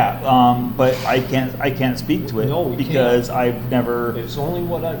 yeah. But I can't speak to it No, we because I've never. It's only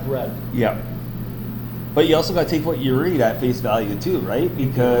what I've read. Yeah. But you also got to take what you read at face value too, right?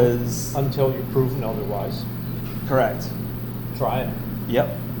 Because Until you're proven otherwise. correct. Try it.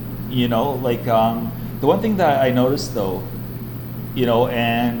 Yep. You know, like the one thing that I noticed though, you know,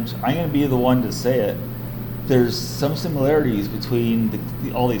 and I'm going to be the one to say it, there's some similarities between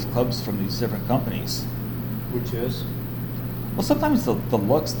all these clubs from these different companies. Which is? Well, sometimes the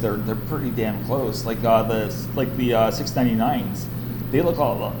looks they're pretty damn close. Like the 699s, they look a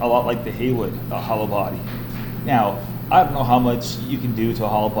lot like the Haywood hollow body. Now, I don't know how much you can do to a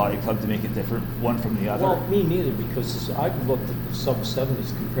hollow body club to make it different one from the other. Well, me neither, because I've looked at the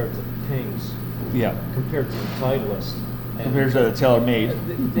sub-70s compared to the Pings, yeah, compared to the Titleist. and compared to the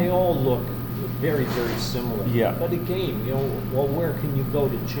TaylorMade. They all look very, very similar. Yeah. But again, you know, well, where can you go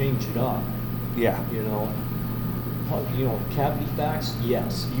to change it up? Yeah, You know, cavity backs,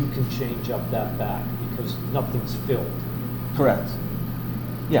 yes, you can change up that back because nothing's filled. correct.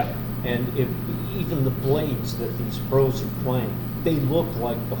 Yeah, And even the blades that these pros are playing, they look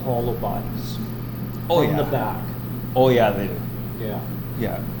like the hollow bodies Oh, from yeah. the back. oh yeah, they do. Yeah.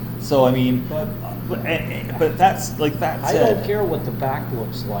 Yeah. So I mean, But but that's like that I said. don't care what the back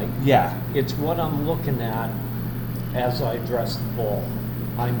looks like. Yeah, It's what I'm looking at as I dress the ball.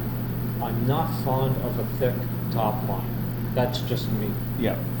 I'm not fond of a thick top line. That's just me.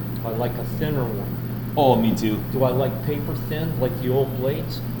 yeah. I like a thinner one. Oh, me too. Do I like paper thin like the old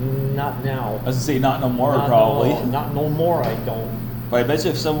blades? Not now. I was gonna say not no more Not probably. not no more. I don't. But I bet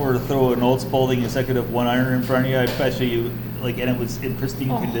you if someone were to throw an old Spalding executive 1-iron in front of you, I bet you like, and it was in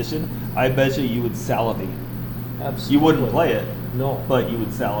pristine Oh. condition, I bet you would salivate. Absolutely. You wouldn't play it, No. but you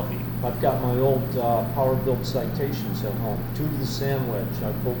would salivate. I've got my old Power Build Citations at home. 2 to the sandwich.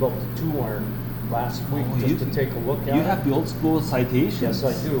 I pulled up the 2-iron last week Oh, just you- to take a look at You it. have the old school citations. Yes,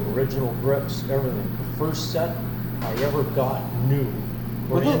 I do. Original grips, everything. The first set I ever got new,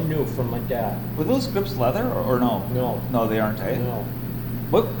 Were brand tho- new from my dad. Were those grips leather or no? No. No, they aren't, eh? No.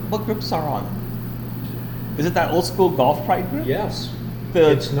 What grips are on them? Is it that old school Golf Pride grip? Yes.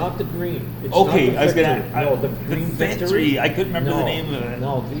 The- It's not the green. It's Okay, not the I was gonna- Victory. No, the green Victory. I couldn't remember the No, name of it.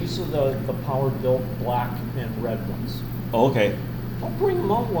 No, these are the Power Built black and red ones. Oh, okay. I'll bring them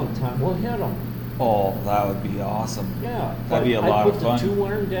out one time. We'll hit them. Oh, that would be awesome. Yeah. That'd be a I lot of put fun. the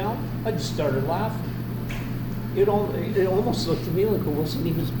 2-iron down. I just started laughing. It almost looked to me like it wasn't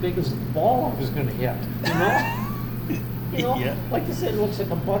even as big as the ball I was going to hit. You know? You know? Yeah. Like I said, it looks like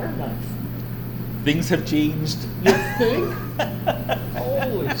a butter knife. Things have changed. You think?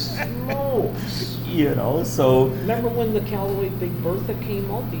 Holy smokes. You know, so Remember when the Callaway Big Bertha came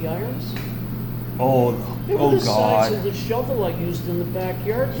out, the irons? They were oh the size of god. the shovel I used in the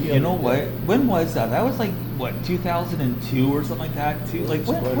backyard. the You know other what? day. When was that? That was like what, 2002 or something like that too. Like It's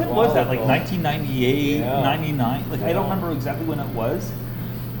when, quite a when while was that? Like ago. 1998, Yeah. 99. Like I don't Yeah. remember exactly when it was.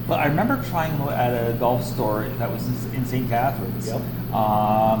 But I remember trying them at a golf store that was in St. Catharines. Yep.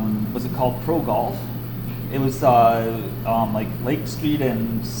 Was it called Pro Golf? It was like Lake Street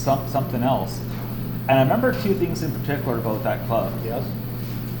and something else. And I remember two things in particular about that club. Yes.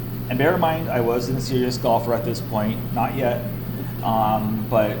 And bear in mind, I wasn't a serious golfer at this point, not yet.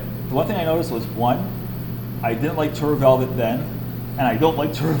 But the one thing I noticed was one, I didn't like Tour Velvet then, and I don't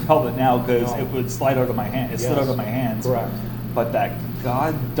like Tour Velvet now because No. it would slide out of my hand. It slid Yes. out of my hands. Correct. But that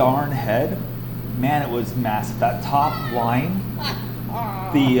god darn head, man, it was massive. That top line,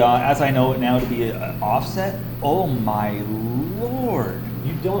 the as I know it now to be an offset. Oh my lord!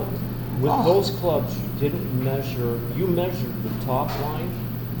 You don't, with Oh. those clubs, you didn't measure, you measured the top line,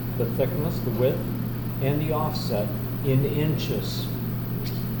 the thickness, the width, and the offset in inches.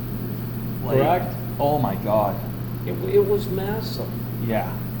 Like, Correct? Oh my god! It was massive.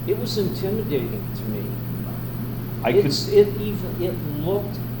 Yeah, It was intimidating to me. I could It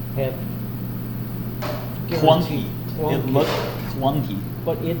looked heavy. clunky. Clunky. It looked clunky.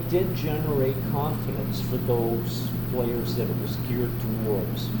 But it did generate confidence for those players that it was geared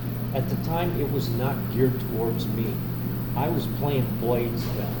towards. At the time, it was not geared towards me. I was playing blades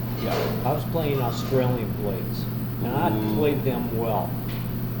then. Yeah. I was playing Australian blades, and I Ooh. played them well.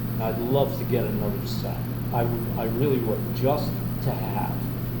 I'd love to get another set. I really would, just to have.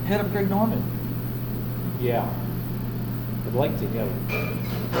 Hit up Greg Norman. Yeah. I'd like to hit him.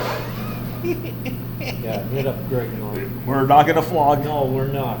 Yeah, hit up Greg Norman. We're not gonna flog. No, we're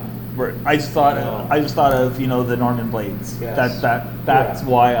not. I just thought No. of the Norman blades. Yes. That's Yeah.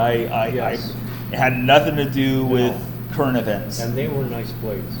 why I Yes. it had nothing to do with No. current events. And they were nice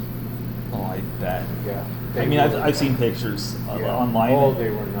blades. Oh, I bet. Yeah. I mean, I've seen pictures Yeah. online. Oh, they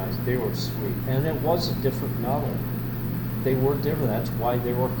were nice. They were sweet. And it was a different metal. They were different. That's why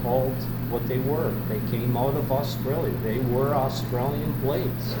they were called what they were. They came out of Australia. They were Australian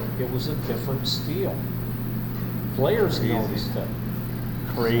blades. It was a different steel. Players Crazy. noticed it.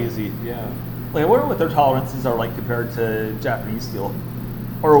 Crazy. Yeah. Like, I wonder what their tolerances are like compared to Japanese steel,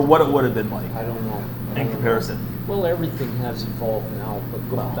 or what it would have been like I don't know. I in don't know. comparison. Well, everything has evolved now, but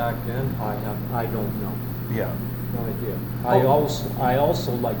going Wow. back then, I don't know. Yeah. No idea. Oh. I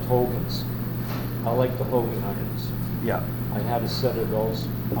also liked Hogan's. I like the Hogan irons. Yeah. I had a set of those.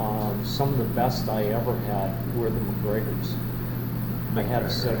 Some of the best I ever had were the McGregors. I had a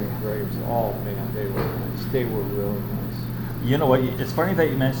set of McGregors. Oh man, they were nice. They were really nice. You know what? It's funny that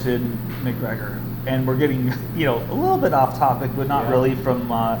you mentioned McGregor, and we're getting a little bit off topic, but not Yeah. really from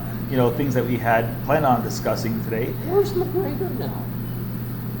things that we had planned on discussing today. Where's McGregor now?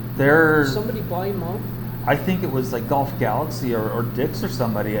 They're, Did somebody buy him out? I think it was like Golf Galaxy or Dick's or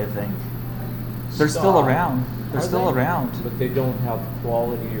somebody. I think they're still Stop. around. They're Are still they? around. But they don't have the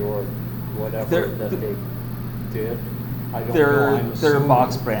quality or whatever They're- that they did. I don't know. They're I'm a assuming.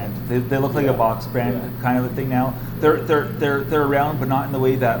 box brand. They look like Yeah. a box brand Yeah. kind of a thing now. They're around, but not in the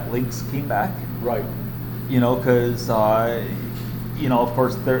way that Lynx came back. Right. Because of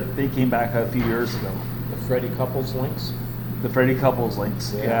course they came back a few years ago. The Freddie Couples links. The Freddie Couples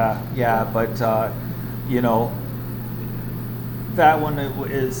links. Yeah. Yeah. But that one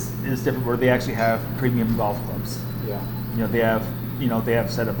is different, where they actually have premium golf clubs. Yeah. They have a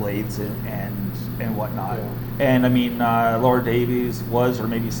set of blades and whatnot. Yeah. And I mean, Laura Davies was, or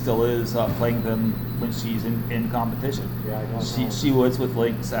maybe still is, playing them when she's in competition. Yeah, I don't know. She was with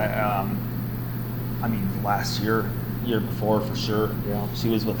Lynx. Last year before for sure. Yeah. She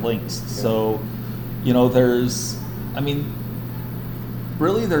was with Lynx. So, there's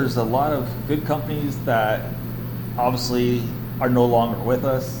a lot of good companies that obviously are no longer with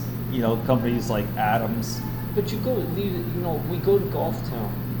us. Companies like Adams. But we go to Golf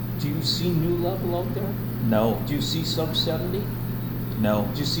Town. Do you see New Level out there? No. Do you see Sub 70? No.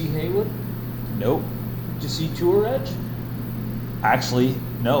 Do you see Haywood? Nope. Do you see Tour Edge? Actually,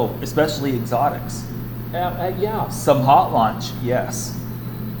 no. Especially exotics. Yeah. Some hot launch, yes.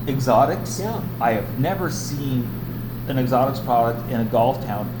 Exotics, Yeah. I have never seen an exotics product in a Golf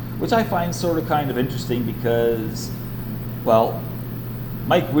Town, which I find sort of kind of interesting because, well,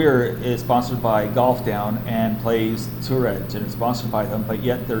 Mike Weir is sponsored by Golf Town and plays Tour Edge, and it's sponsored by them, but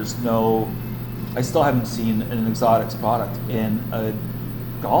yet I still haven't seen an exotics product in a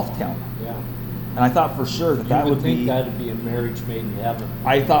Golf Town. Yeah. And I thought for sure that You would would think be... that'd be a marriage made in heaven.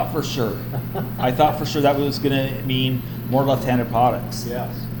 I thought for sure. That was going to mean more left-handed products.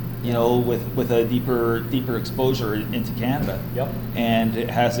 Yes. With a deeper exposure into Canada. Yep. And it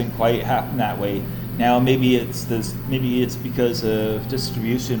hasn't quite happened that way. Now maybe it's because of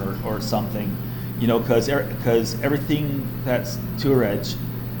distribution or something. Because everything that's Tour Edge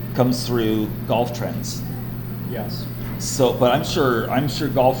comes through Golf Trends. Yes. So, but I'm sure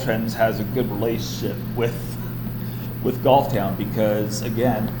Golf Trends has a good relationship with Golf Town, because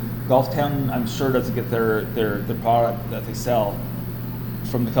again, Golf Town I'm sure doesn't get their product that they sell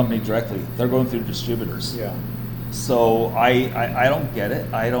from the company directly. They're going through distributors. Yeah. So I don't get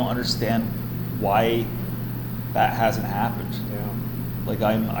it. I don't understand why that hasn't happened. Yeah. Like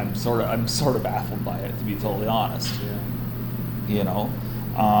I'm sort of baffled by it, to be totally honest. Yeah. you know.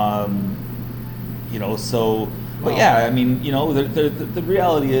 So, but yeah, I mean, the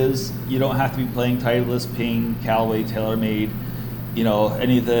reality is you don't have to be playing Titleist, Ping, Callaway, TaylorMade,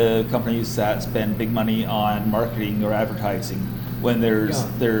 any of the companies that spend big money on marketing or advertising when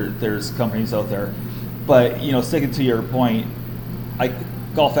there's companies out there. But, sticking to your point,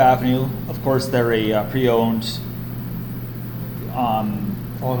 Golf Avenue, of course, they're a pre-owned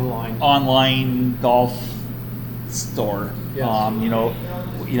online golf store. Yes.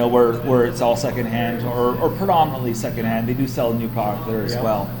 Where it's all secondhand or predominantly secondhand. They do sell a new product there as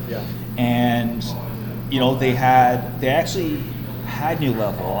well. Yeah. And they actually had New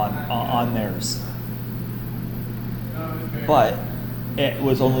Level on theirs, but it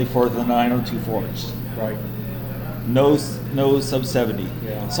was only for the 902 Forged. Right. No sub 70.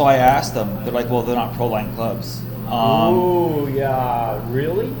 Yeah. So I asked them. They're like, well, they're not Proline clubs. Oh yeah,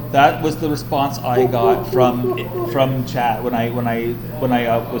 really? That was the response I got from chat when I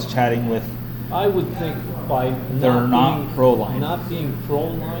was chatting with. I would think by They're not Proline. Not being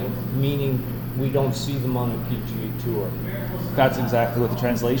Proline, meaning we don't see them on the PGA Tour. That's exactly what the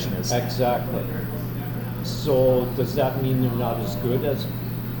translation is. Exactly. So does that mean they're not as good as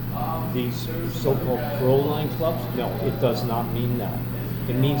these so-called Proline clubs? No, it does not mean that.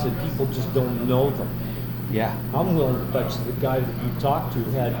 It means that people just don't know them. Yeah. I'm willing to bet you the guy that you talked to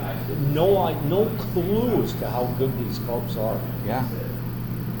had no clue as to how good these clubs are. Yeah.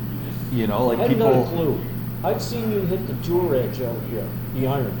 I had people. no clue. I've seen you hit the Tour Edge out here, the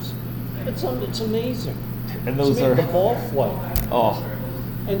irons. It's amazing. And those to make are the ball flight. Oh.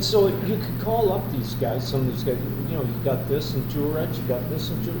 And so you could call up these guys. Some of these guys, you got this in Tour Edge, you got this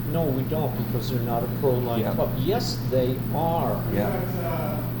in Tour. No, we don't, because they're not a Proline club. Yes, they are.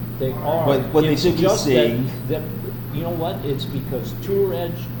 Yeah. They are. What they should be saying. That you know what? It's because Tour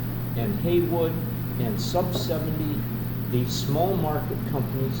Edge and Haywood and Sub 70, these small market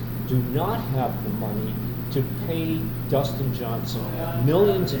companies do not have the money to pay Dustin Johnson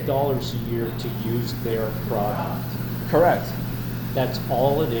millions of dollars a year to use their product. Correct. That's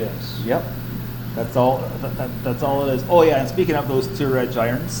all it is. Yep. That's all. That's all it is. Oh yeah, and speaking of those Tour Edge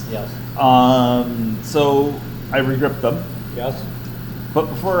irons. Yes. So I regripped them. Yes. But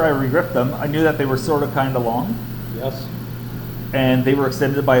before I regripped them, I knew that they were sort of kind of long, Yes. and they were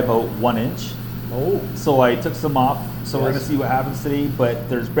extended by about 1 inch. Oh. So I took some off. So we're Yes. going to see what happens today. But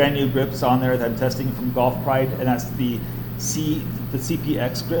there's brand new grips on there that I'm testing from Golf Pride, and that's the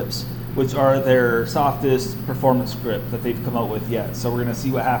CPX grips, which are their softest performance grip that they've come out with yet. So we're going to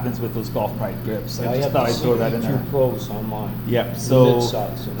see what happens with those Golf Pride grips. I just have thought the I'd throw that in CP2 there. Pros on mine. Yep. The So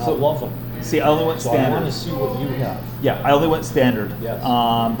mid-size, and I love them. See, I only went So I standard. want to see what you have. Yeah, I only went standard. Yes.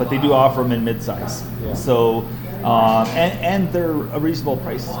 But they do offer them in mid-size. Yeah. So, and they're a reasonable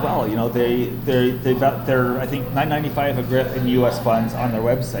price as well. They've got their, I think, $9.95 a grip in U.S. funds on their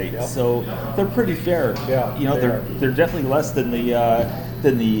website. Yep. So they're pretty fair. Yeah, they're definitely less than the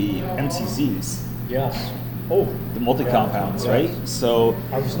MCCs, Yes. Oh. the multi-compounds, Yeah. right? So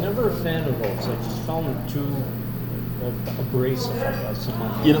I was never a fan of those. I just found them too abrasive, I guess. In my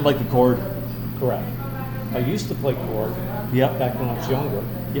hand. you didn't like the cord. Correct. I used to play cord Yep. back when I was younger.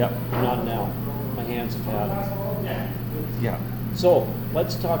 Yep. Not now. My hands have had it. Yeah. So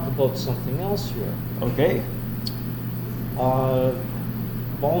let's talk about something else here. Okay. Ball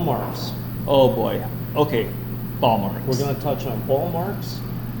marks. Oh boy. Okay. Ball marks. We're going to touch on ball marks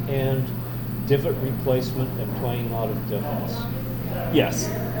and divot replacement and playing out of divots. Yes.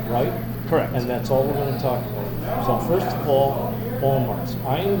 Right? Correct. And that's all we're going to talk about. So first of all, ball marks.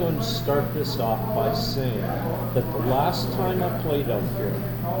 I am going to start this off by saying that the last time I played out here,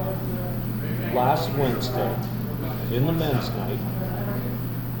 last Wednesday, in the men's night,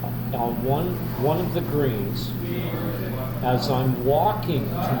 on one of the greens, as I'm walking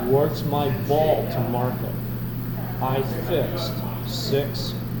towards my ball to mark it, I fixed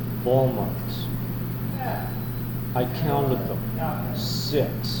 6 ball marks. I counted them,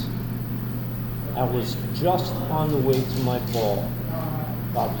 6. I was just on the way to my ball.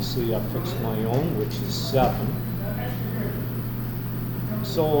 Obviously, I fixed my own, which is 7.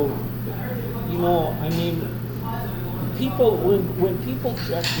 So, I mean, people, when people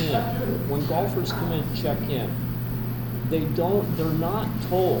check in, when golfers come in and check in, they're not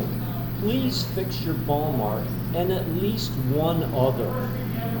told, please fix your ball mark and at least one other.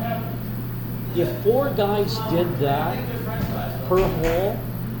 If 4 guys did that per hole,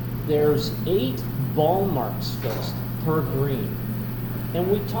 there's 8 ball marks fixed per green. And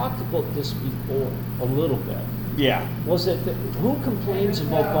we talked about this before a little bit. Yeah. Was it who complains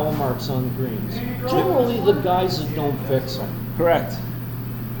about ball marks on greens? Generally the guys that don't fix them. Correct.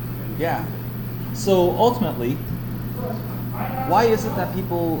 Yeah. So ultimately, Why is it that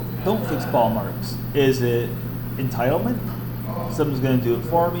people don't fix ball marks? Is it entitlement? Someone's going to do it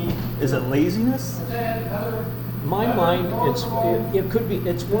for me. Is it laziness? My mind, it could be,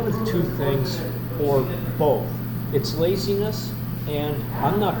 it's one of two things or both. It's laziness, and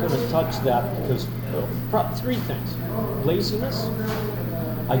I'm not going to touch that because three things. Laziness,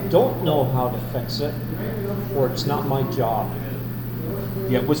 I don't know how to fix it, or it's not my job.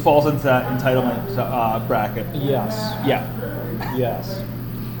 Yeah, which falls into that entitlement bracket. Yes. Yeah. Yes.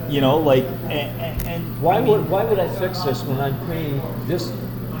 You know, like, and Why I mean, would I fix this when I'm paying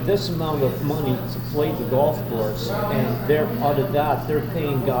this amount of money to play the golf course, and they're out of that they're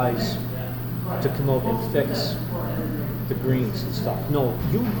paying guys to come out and fix the greens and stuff? No,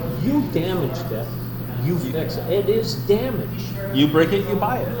 you damaged it. You fix it. It is damaged. you break it, you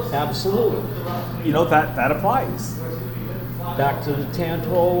buy it. Absolutely. You know, that applies. Back to the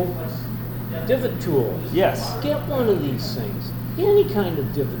Tanto divot tool. Yes. Get one of these things, any kind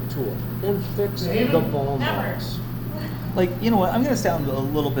of divot tool, and fix the ball marks. Like, you know what, I'm going to sound a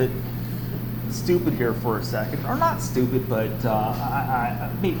little bit stupid here for a second. Or not stupid, but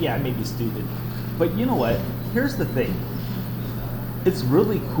maybe stupid. But you know what? Here's the thing. It's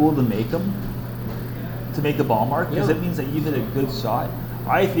really cool to make them, to make a ball mark, because Yeah. it means that you hit a good shot.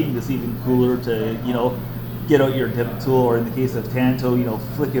 I think it's even cooler to, you know, get out your divot tool, or in the case of Tanto, you know,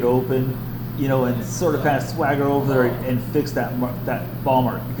 flick it open, you know, and sort of kind of swagger over there and fix that that ball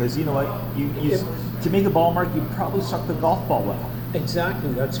mark. Because you know what? To make a ball mark, you probably struck the golf ball well.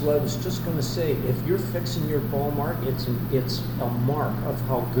 Exactly, that's what I was just going to say. If you're fixing your ball mark, it's a mark of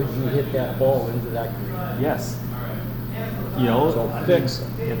how good you hit that ball into that green. Yes. You know, So fix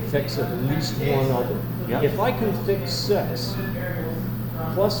it, and fix at least one of them. Yeah. If I can fix 6,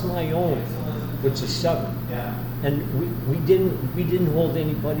 plus my own, which is 7, and we didn't hold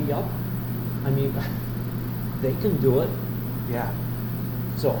anybody up, I mean, they can do it. yeah.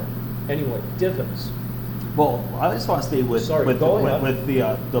 So, anyway, divots. Well, I just want to stay with Sorry, with, go with, ahead.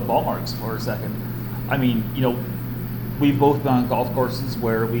 with the ball marks for a second. I mean, you know, we've both been on golf courses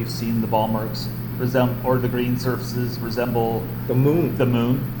where we've seen the ball marks resemble, or the green surfaces resemble The moon. the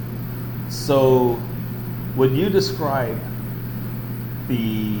moon. So, would you describe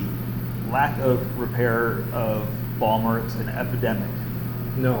the lack of repair of ball marks an epidemic?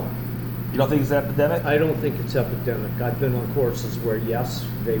 No. You don't think it's an epidemic? I don't think it's epidemic. I've been on courses where, yes,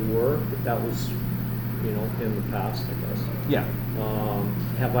 they were, but that was, you know, in the past, I guess. Yeah.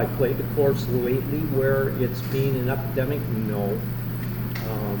 Have I played the course lately where it's been an epidemic? No.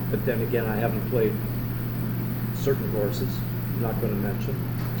 But then again, I haven't played certain courses. I'm not going to mention.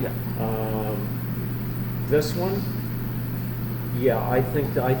 Yeah. This one, yeah, I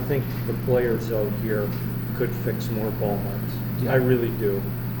think the players out here could fix more ball marks. Yeah. I really do.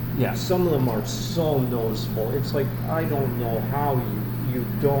 Yeah. Some of them are so noticeable. It's like, I don't know how you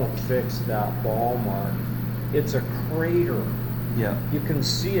don't fix that ball mark. It's a crater. Yeah. You can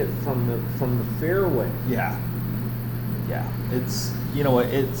see it from the fairway. Yeah. Yeah. It's, you know what,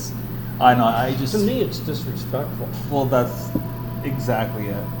 it's, I know, I just. To me, it's disrespectful. Well, that's exactly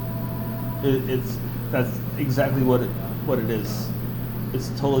it. That's exactly what it is. It's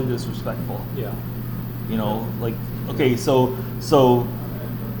totally disrespectful. Yeah. You know, like, okay, so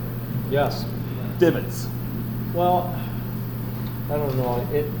Yes. divots. Well, I don't know.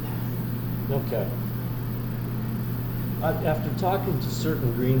 Okay. After talking to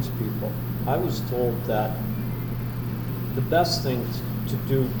certain greens people, I was told that the best thing to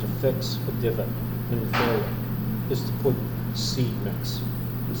do to fix a divot in the fairway is to put seed mix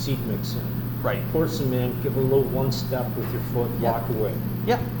in. Right. Force them in, give a little one step with your foot, Yeah. walk away.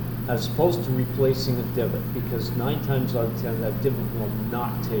 Yeah. As opposed to replacing a divot, because 9 times out of 10 that divot will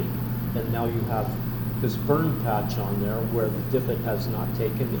not take, and now you have this burn patch on there where the divot has not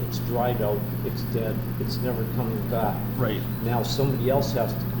taken, it's dried out, it's dead, it's never coming back. Right. Now somebody else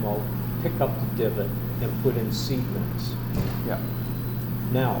has to come out, pick up the divot, and put in seed mix. Yeah.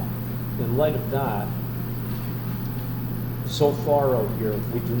 Now, in light of that, so far out here,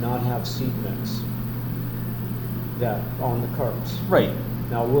 we do not have seed mix that on the carts. Right.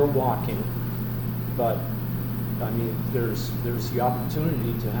 Now we're walking, but I mean, there's the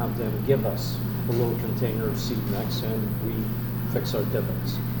opportunity to have them give us a little container of seed mix, and we fix our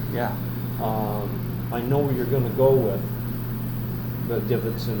divots. Yeah. I know where you're going to go with the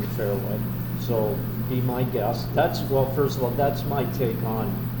divots in the fairway, so be my guest. First of all, that's my take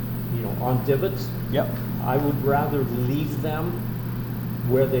on, on divots. Yep. I would rather leave them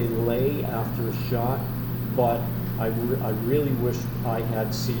where they lay after a shot, but I really wish I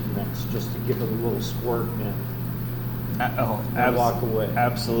had seed mix just to give it a little squirt in. And walk away.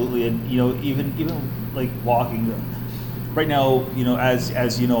 Absolutely, and even like walking, right now,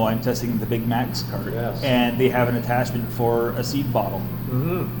 as you know, I'm testing the Big Max cart, Yes. and they have an attachment for a seed bottle.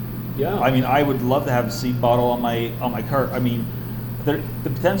 Mm-hmm. Yeah. I mean, I would love to have a seed bottle on my cart. I mean, the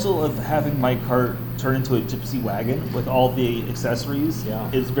potential of having my cart turn into a gypsy wagon with all the accessories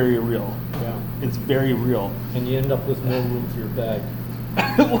Yeah. is very real. Yeah. It's very real. And you end up with no room for your bag.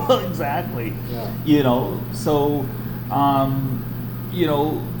 Well, exactly. Yeah. So,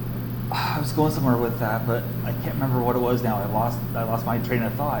 I was going somewhere with that, but I can't remember what it was now. I lost my train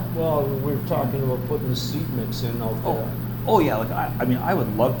of thought. Well, we were talking about putting the seed mix in out there. Oh yeah, like I mean, I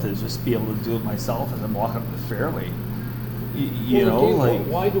would love to just be able to do it myself as I'm walking up the fairway. Well, again,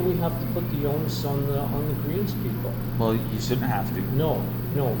 why do we have to put the onus on the greens people? Well, you shouldn't have to. No,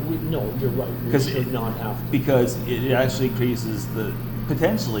 you're right. We should not have to. Because it actually increases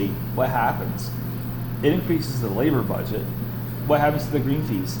potentially what happens. It increases the labor budget. What happens to the green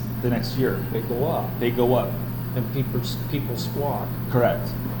fees the next year? They go up, They go up. and people squawk. Correct.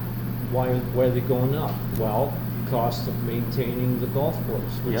 Why are they going up? Well, cost of maintaining the golf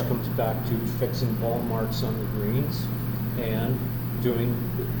course, which Yep. comes back to fixing ball marks on the greens and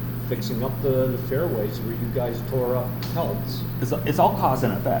fixing up the fairways where you guys tore up helps. It's all cause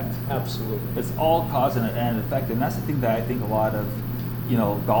and effect. Absolutely. It's all cause and effect, and that's the thing that I think a lot of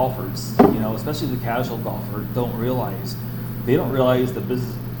golfers, especially the casual golfer, don't realize. They don't realize the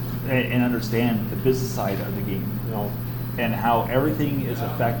business and understand the business side of the game, and how everything is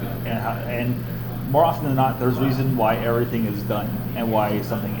affected, and more often than not, there's reason why everything is done and why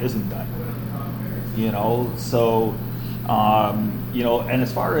something isn't done. So and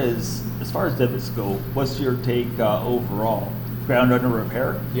as far as divots go, what's your take overall? Ground under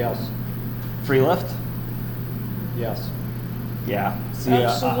repair, Yes. free lift. Yes. Yeah, see,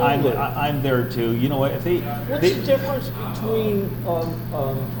 Absolutely. I'm there too. You know what? If What's the difference between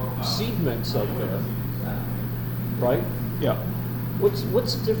seed mix out there, right? Yeah, What's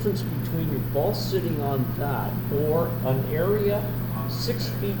the difference between your ball sitting on that or an area 6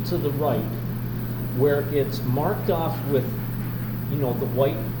 feet to the right where it's marked off with,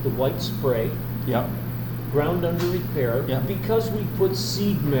 the white spray, yeah. ground under repair, Yeah. because we put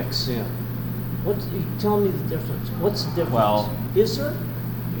seed mix in? Tell me the difference. What's the difference? Well, is there?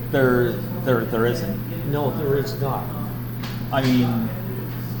 There isn't. No, there is not. I mean,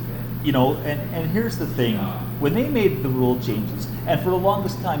 and here's the thing: when they made the rule changes, and for the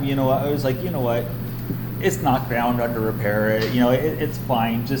longest time, I was like, what? It's not ground under repair. It's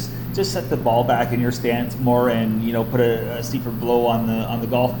fine. Just set the ball back in your stance more, and put a steeper blow on the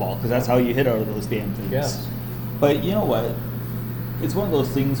golf ball, because that's how you hit out of those damn things. Yes. But you know what? It's one of those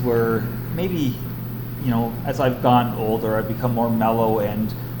things where maybe, as I've gotten older, I've become more mellow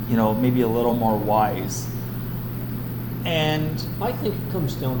and, maybe a little more wise. And I think it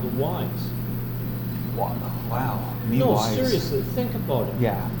comes down to wise. wow, me No, wise. seriously, think about it.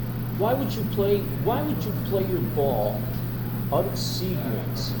 Yeah, Why would you play your ball out of seed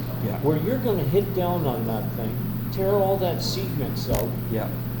mix, Yeah. where you're going to hit down on that thing, tear all that seed mix out, yeah.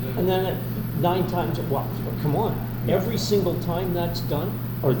 and then at 9 times, come on, Yeah. every single time that's done,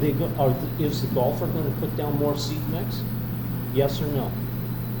 is the golfer going to put down more seed mix? Yes or no?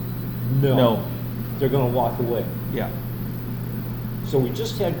 No. They're going to walk away. Yeah. So we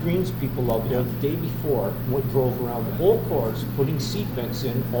just had greens people out there the day before, drove around the whole course, putting seed mix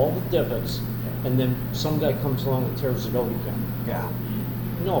in, all the divots, and then some guy comes along and tears it out again. Yeah.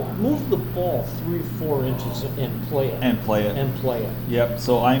 No, move the ball 3 or 4 inches and play it. And play it. And play it. Yep.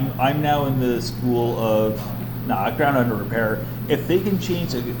 So I'm now in the school of ground under repair. If they can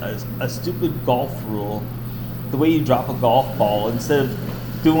change a stupid golf rule, the way you drop a golf ball, instead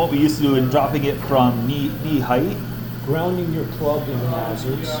of doing what we used to do and dropping it from knee height. Grounding your club in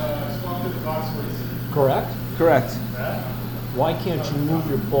hazards. Correct? Correct. Why can't you move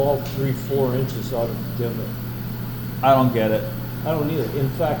your ball 3, 4 inches out of the divot? I don't get it. I don't either. In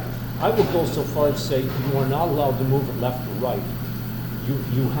fact, I would go so far as to say you are not allowed to move it left or right.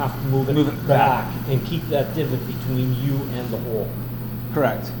 You have to move it back and keep that divot between you and the hole.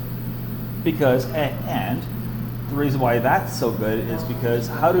 Correct. Because and the reason why that's so good is because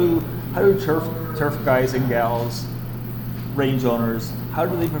how do turf guys and gals, range owners, how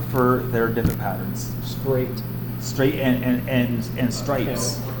do they prefer their divot patterns? Straight and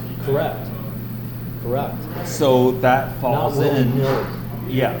stripes. Correct. So that falls Not in.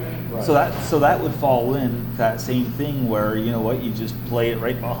 willy-nilly. Yeah. Right. So that would fall in that same thing where you just play it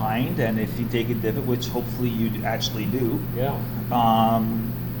right behind, and if you take a divot, which hopefully you actually do, Yeah.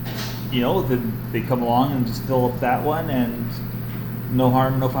 then they come along and just fill up that one, and no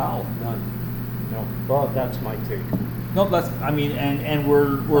harm, no foul. None. No. Well, that's my take. No, and I'm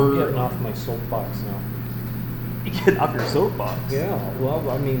we're getting off my soapbox now. get off your soapbox. Yeah, well,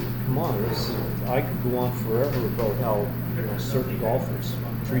 I mean, come on, I could go on forever about how, certain golfers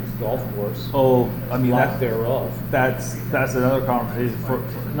treat the golf course. Oh, I mean lack thereof. That's another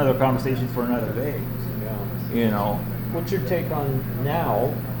conversation for another day. Yeah. What's your take on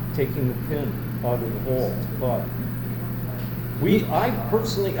now taking the pin out of the hole? But I've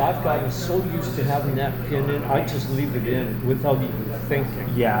gotten so used to having that pin in, I just leave it in without even thinking.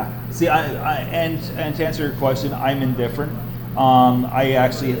 Yeah. See, and to answer your question, I'm indifferent. I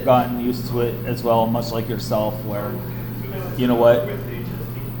actually have gotten used to it as well, much like yourself, where, you know what,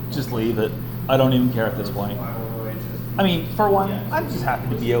 just leave it. I don't even care at this point. I mean, for one, I'm just happy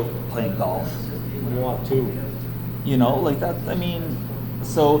to be out playing golf. Want to. Like that. I mean,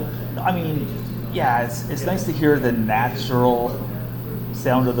 yeah, it's nice to hear the natural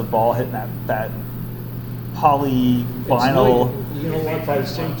sound of the ball hitting that polyvinyl. You know what? By the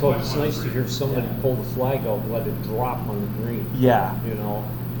same token, it's nice to hear somebody pull the flag out and let it drop on the green. Yeah.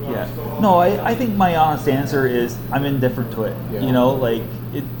 Yeah. No, I think my honest answer is I'm indifferent to it. Yeah. Like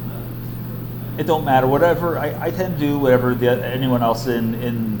it don't matter. Whatever I tend to do whatever anyone else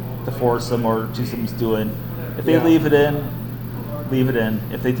in the foursome or twosome's doing. If they leave it in, leave it in.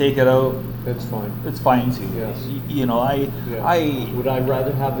 If they take it out, it's fine. It's fine too. Yes. I would I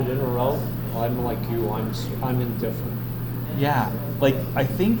rather have it in or out? I'm like you. I'm indifferent. Yeah. Like I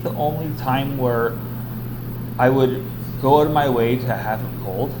think the only time where I would go out of my way to have it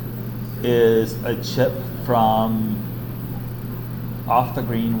pulled is a chip from off the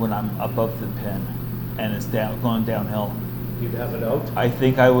green when I'm above the pin and it's going downhill. You'd have it out? I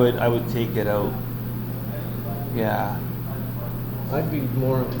think I would take it out. Yeah. I'd be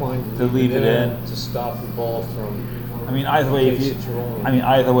more inclined to leave it in to stop the ball from. I mean, either way,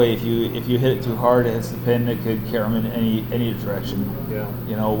 if you hit it too hard, it hits the pin, it could carry them in any direction. Yeah.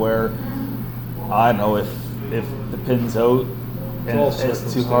 Where I don't know if the pin's out and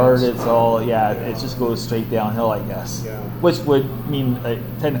it's too hard, it just goes straight downhill, I guess. Yeah. Which would mean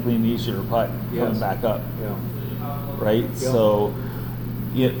technically an easier putt coming back up. Yeah. Right. Yeah. So,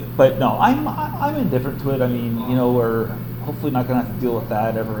 yeah, but no, I'm indifferent to it. I mean, we're hopefully not going to have to deal with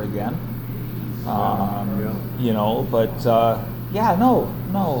that ever again. But yeah, no.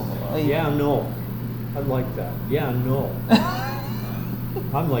 I like that. Yeah, no.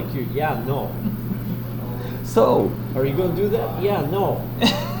 I'm like you. Yeah, no. So, are you going to do that? Yeah, no.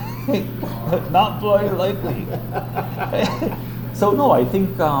 Not very likely. So no, I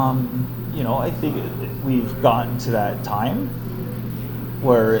think I think we've gotten to that time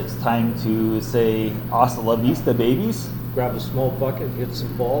where it's time to say hasta la vista, babies. Grab a small bucket, hit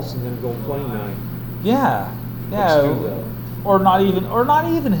some balls, and then go play 9. Yeah. Let's do that. Or not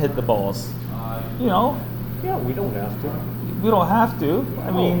even hit the balls. Yeah, we don't have to. We don't have to.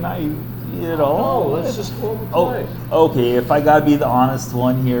 I mean, No, let's just go over play. Okay, if I gotta be the honest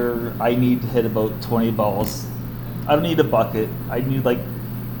one here, I need to hit about 20 balls. I don't need a bucket. I need like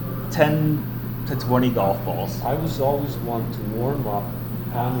 10 to 20 golf balls. I was always one to warm up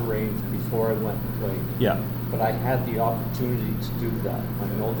on the range before I went and played. Yeah. But I had the opportunity to do that. I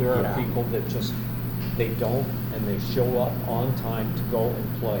know there are people that just, they don't, and they show up on time to go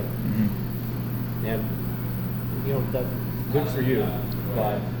and play. Mm-hmm. And, that good for you.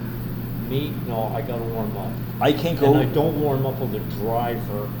 But me, no, I gotta warm up. I can't go. And I don't warm up with a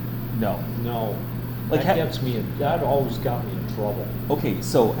driver. No. Like that always got me in trouble. Okay,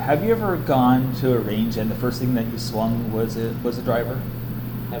 so have you ever gone to a range and the first thing that you swung was a driver?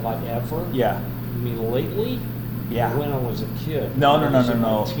 Have I ever? Yeah. You mean lately? Yeah. Or when I was a kid? No. In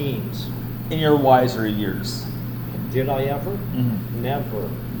my teens. In your wiser years. Did I ever? Mm-hmm. Never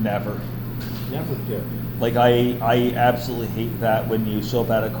did. Like I absolutely hate that when you show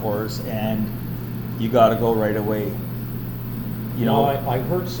up at a course and you got to go right away. I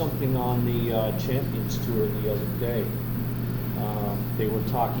heard something on the Champions Tour the other day. They were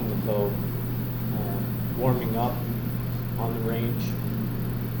talking about warming up on the range,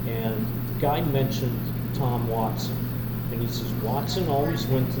 and the guy mentioned Tom Watson, and he says Watson always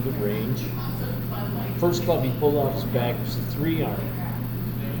went to the range. First club he pulled out his bag was a 3-iron,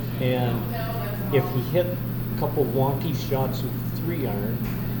 and if he hit a couple wonky shots with the 3-iron,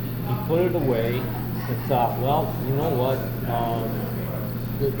 he put it away and thought, well, you know what,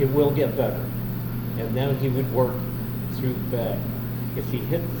 it will get better. And then he would work through the bag. If he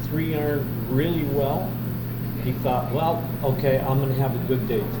hit the 3-iron really well, he thought, well, okay, I'm going to have a good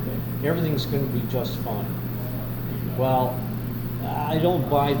day today. Everything's going to be just fine. Well, I don't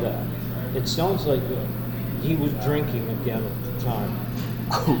buy that. It sounds like he was drinking again at the time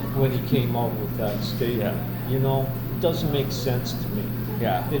when he came out with that statement. Yeah. It doesn't make sense to me.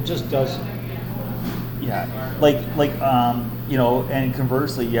 Yeah. It just doesn't. Yeah, you know, and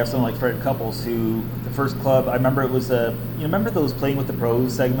conversely, you have someone like Fred Couples, who the first club I remember, it was you remember those Playing with the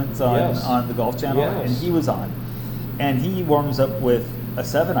Pros segments on Yes. on the Golf Channel, Yes. and he was on, and he warms up with a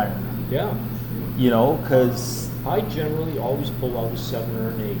 7-iron, Yeah. you know, because I generally always pull out a 7 or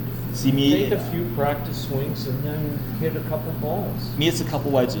an 8. see me, Take a few practice swings and then hit a couple balls. it's a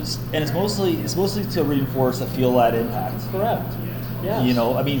couple wedges, and it's mostly to reinforce a feel at impact. Correct. Yes. You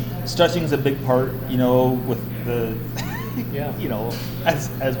know, I mean, stretching is a big part, you know, with the, Yeah. you know,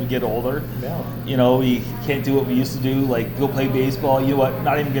 as we get older. Yeah. You know, we can't do what we used to do, like go play baseball. You know what?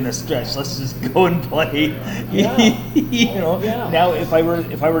 Not even gonna stretch. Let's just go and play. Yeah. You know. Yeah. Now, if I were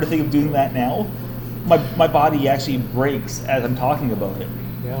to think of doing that now, my body actually breaks as I'm talking about it.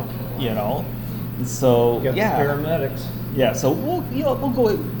 Yeah. You know. So Get yeah. the paramedics. Yeah. So we'll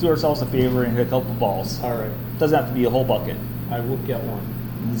go do ourselves a favor and hit a couple balls. All right. Doesn't have to be a whole bucket. I will get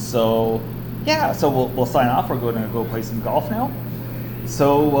one. So yeah. So we'll sign off. We're going to go play some golf now.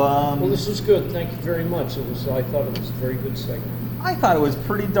 So Well, this was good. Thank you very much. I thought it was a very good segment. I thought it was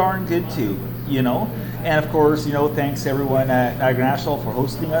pretty darn good too, you know. And of course, you know, thanks to everyone at Niagara National for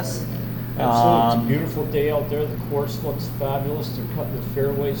hosting us. Absolutely. It's a beautiful day out there. The course looks fabulous. They're cutting the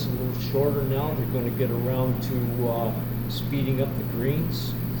fairways a little shorter now. They're going to get around to speeding up the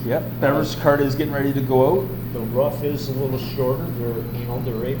greens. Yep, beverage cart is getting ready to go out. The rough is a little shorter.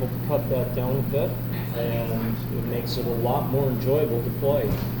 They're able to cut that down a bit, and it makes it a lot more enjoyable to play.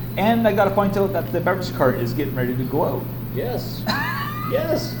 And I got to point out that the beverage cart is getting ready to go out. Yes.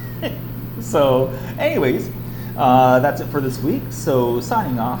 Yes. So, anyways, that's it for this week. So,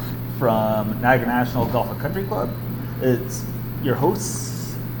 signing off from Niagara National Golf and Country Club, it's your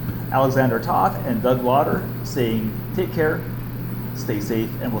hosts, Alexander Toth and Doug Lauder, saying take care, stay safe,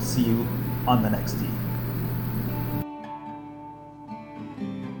 and we'll see you on the next tee.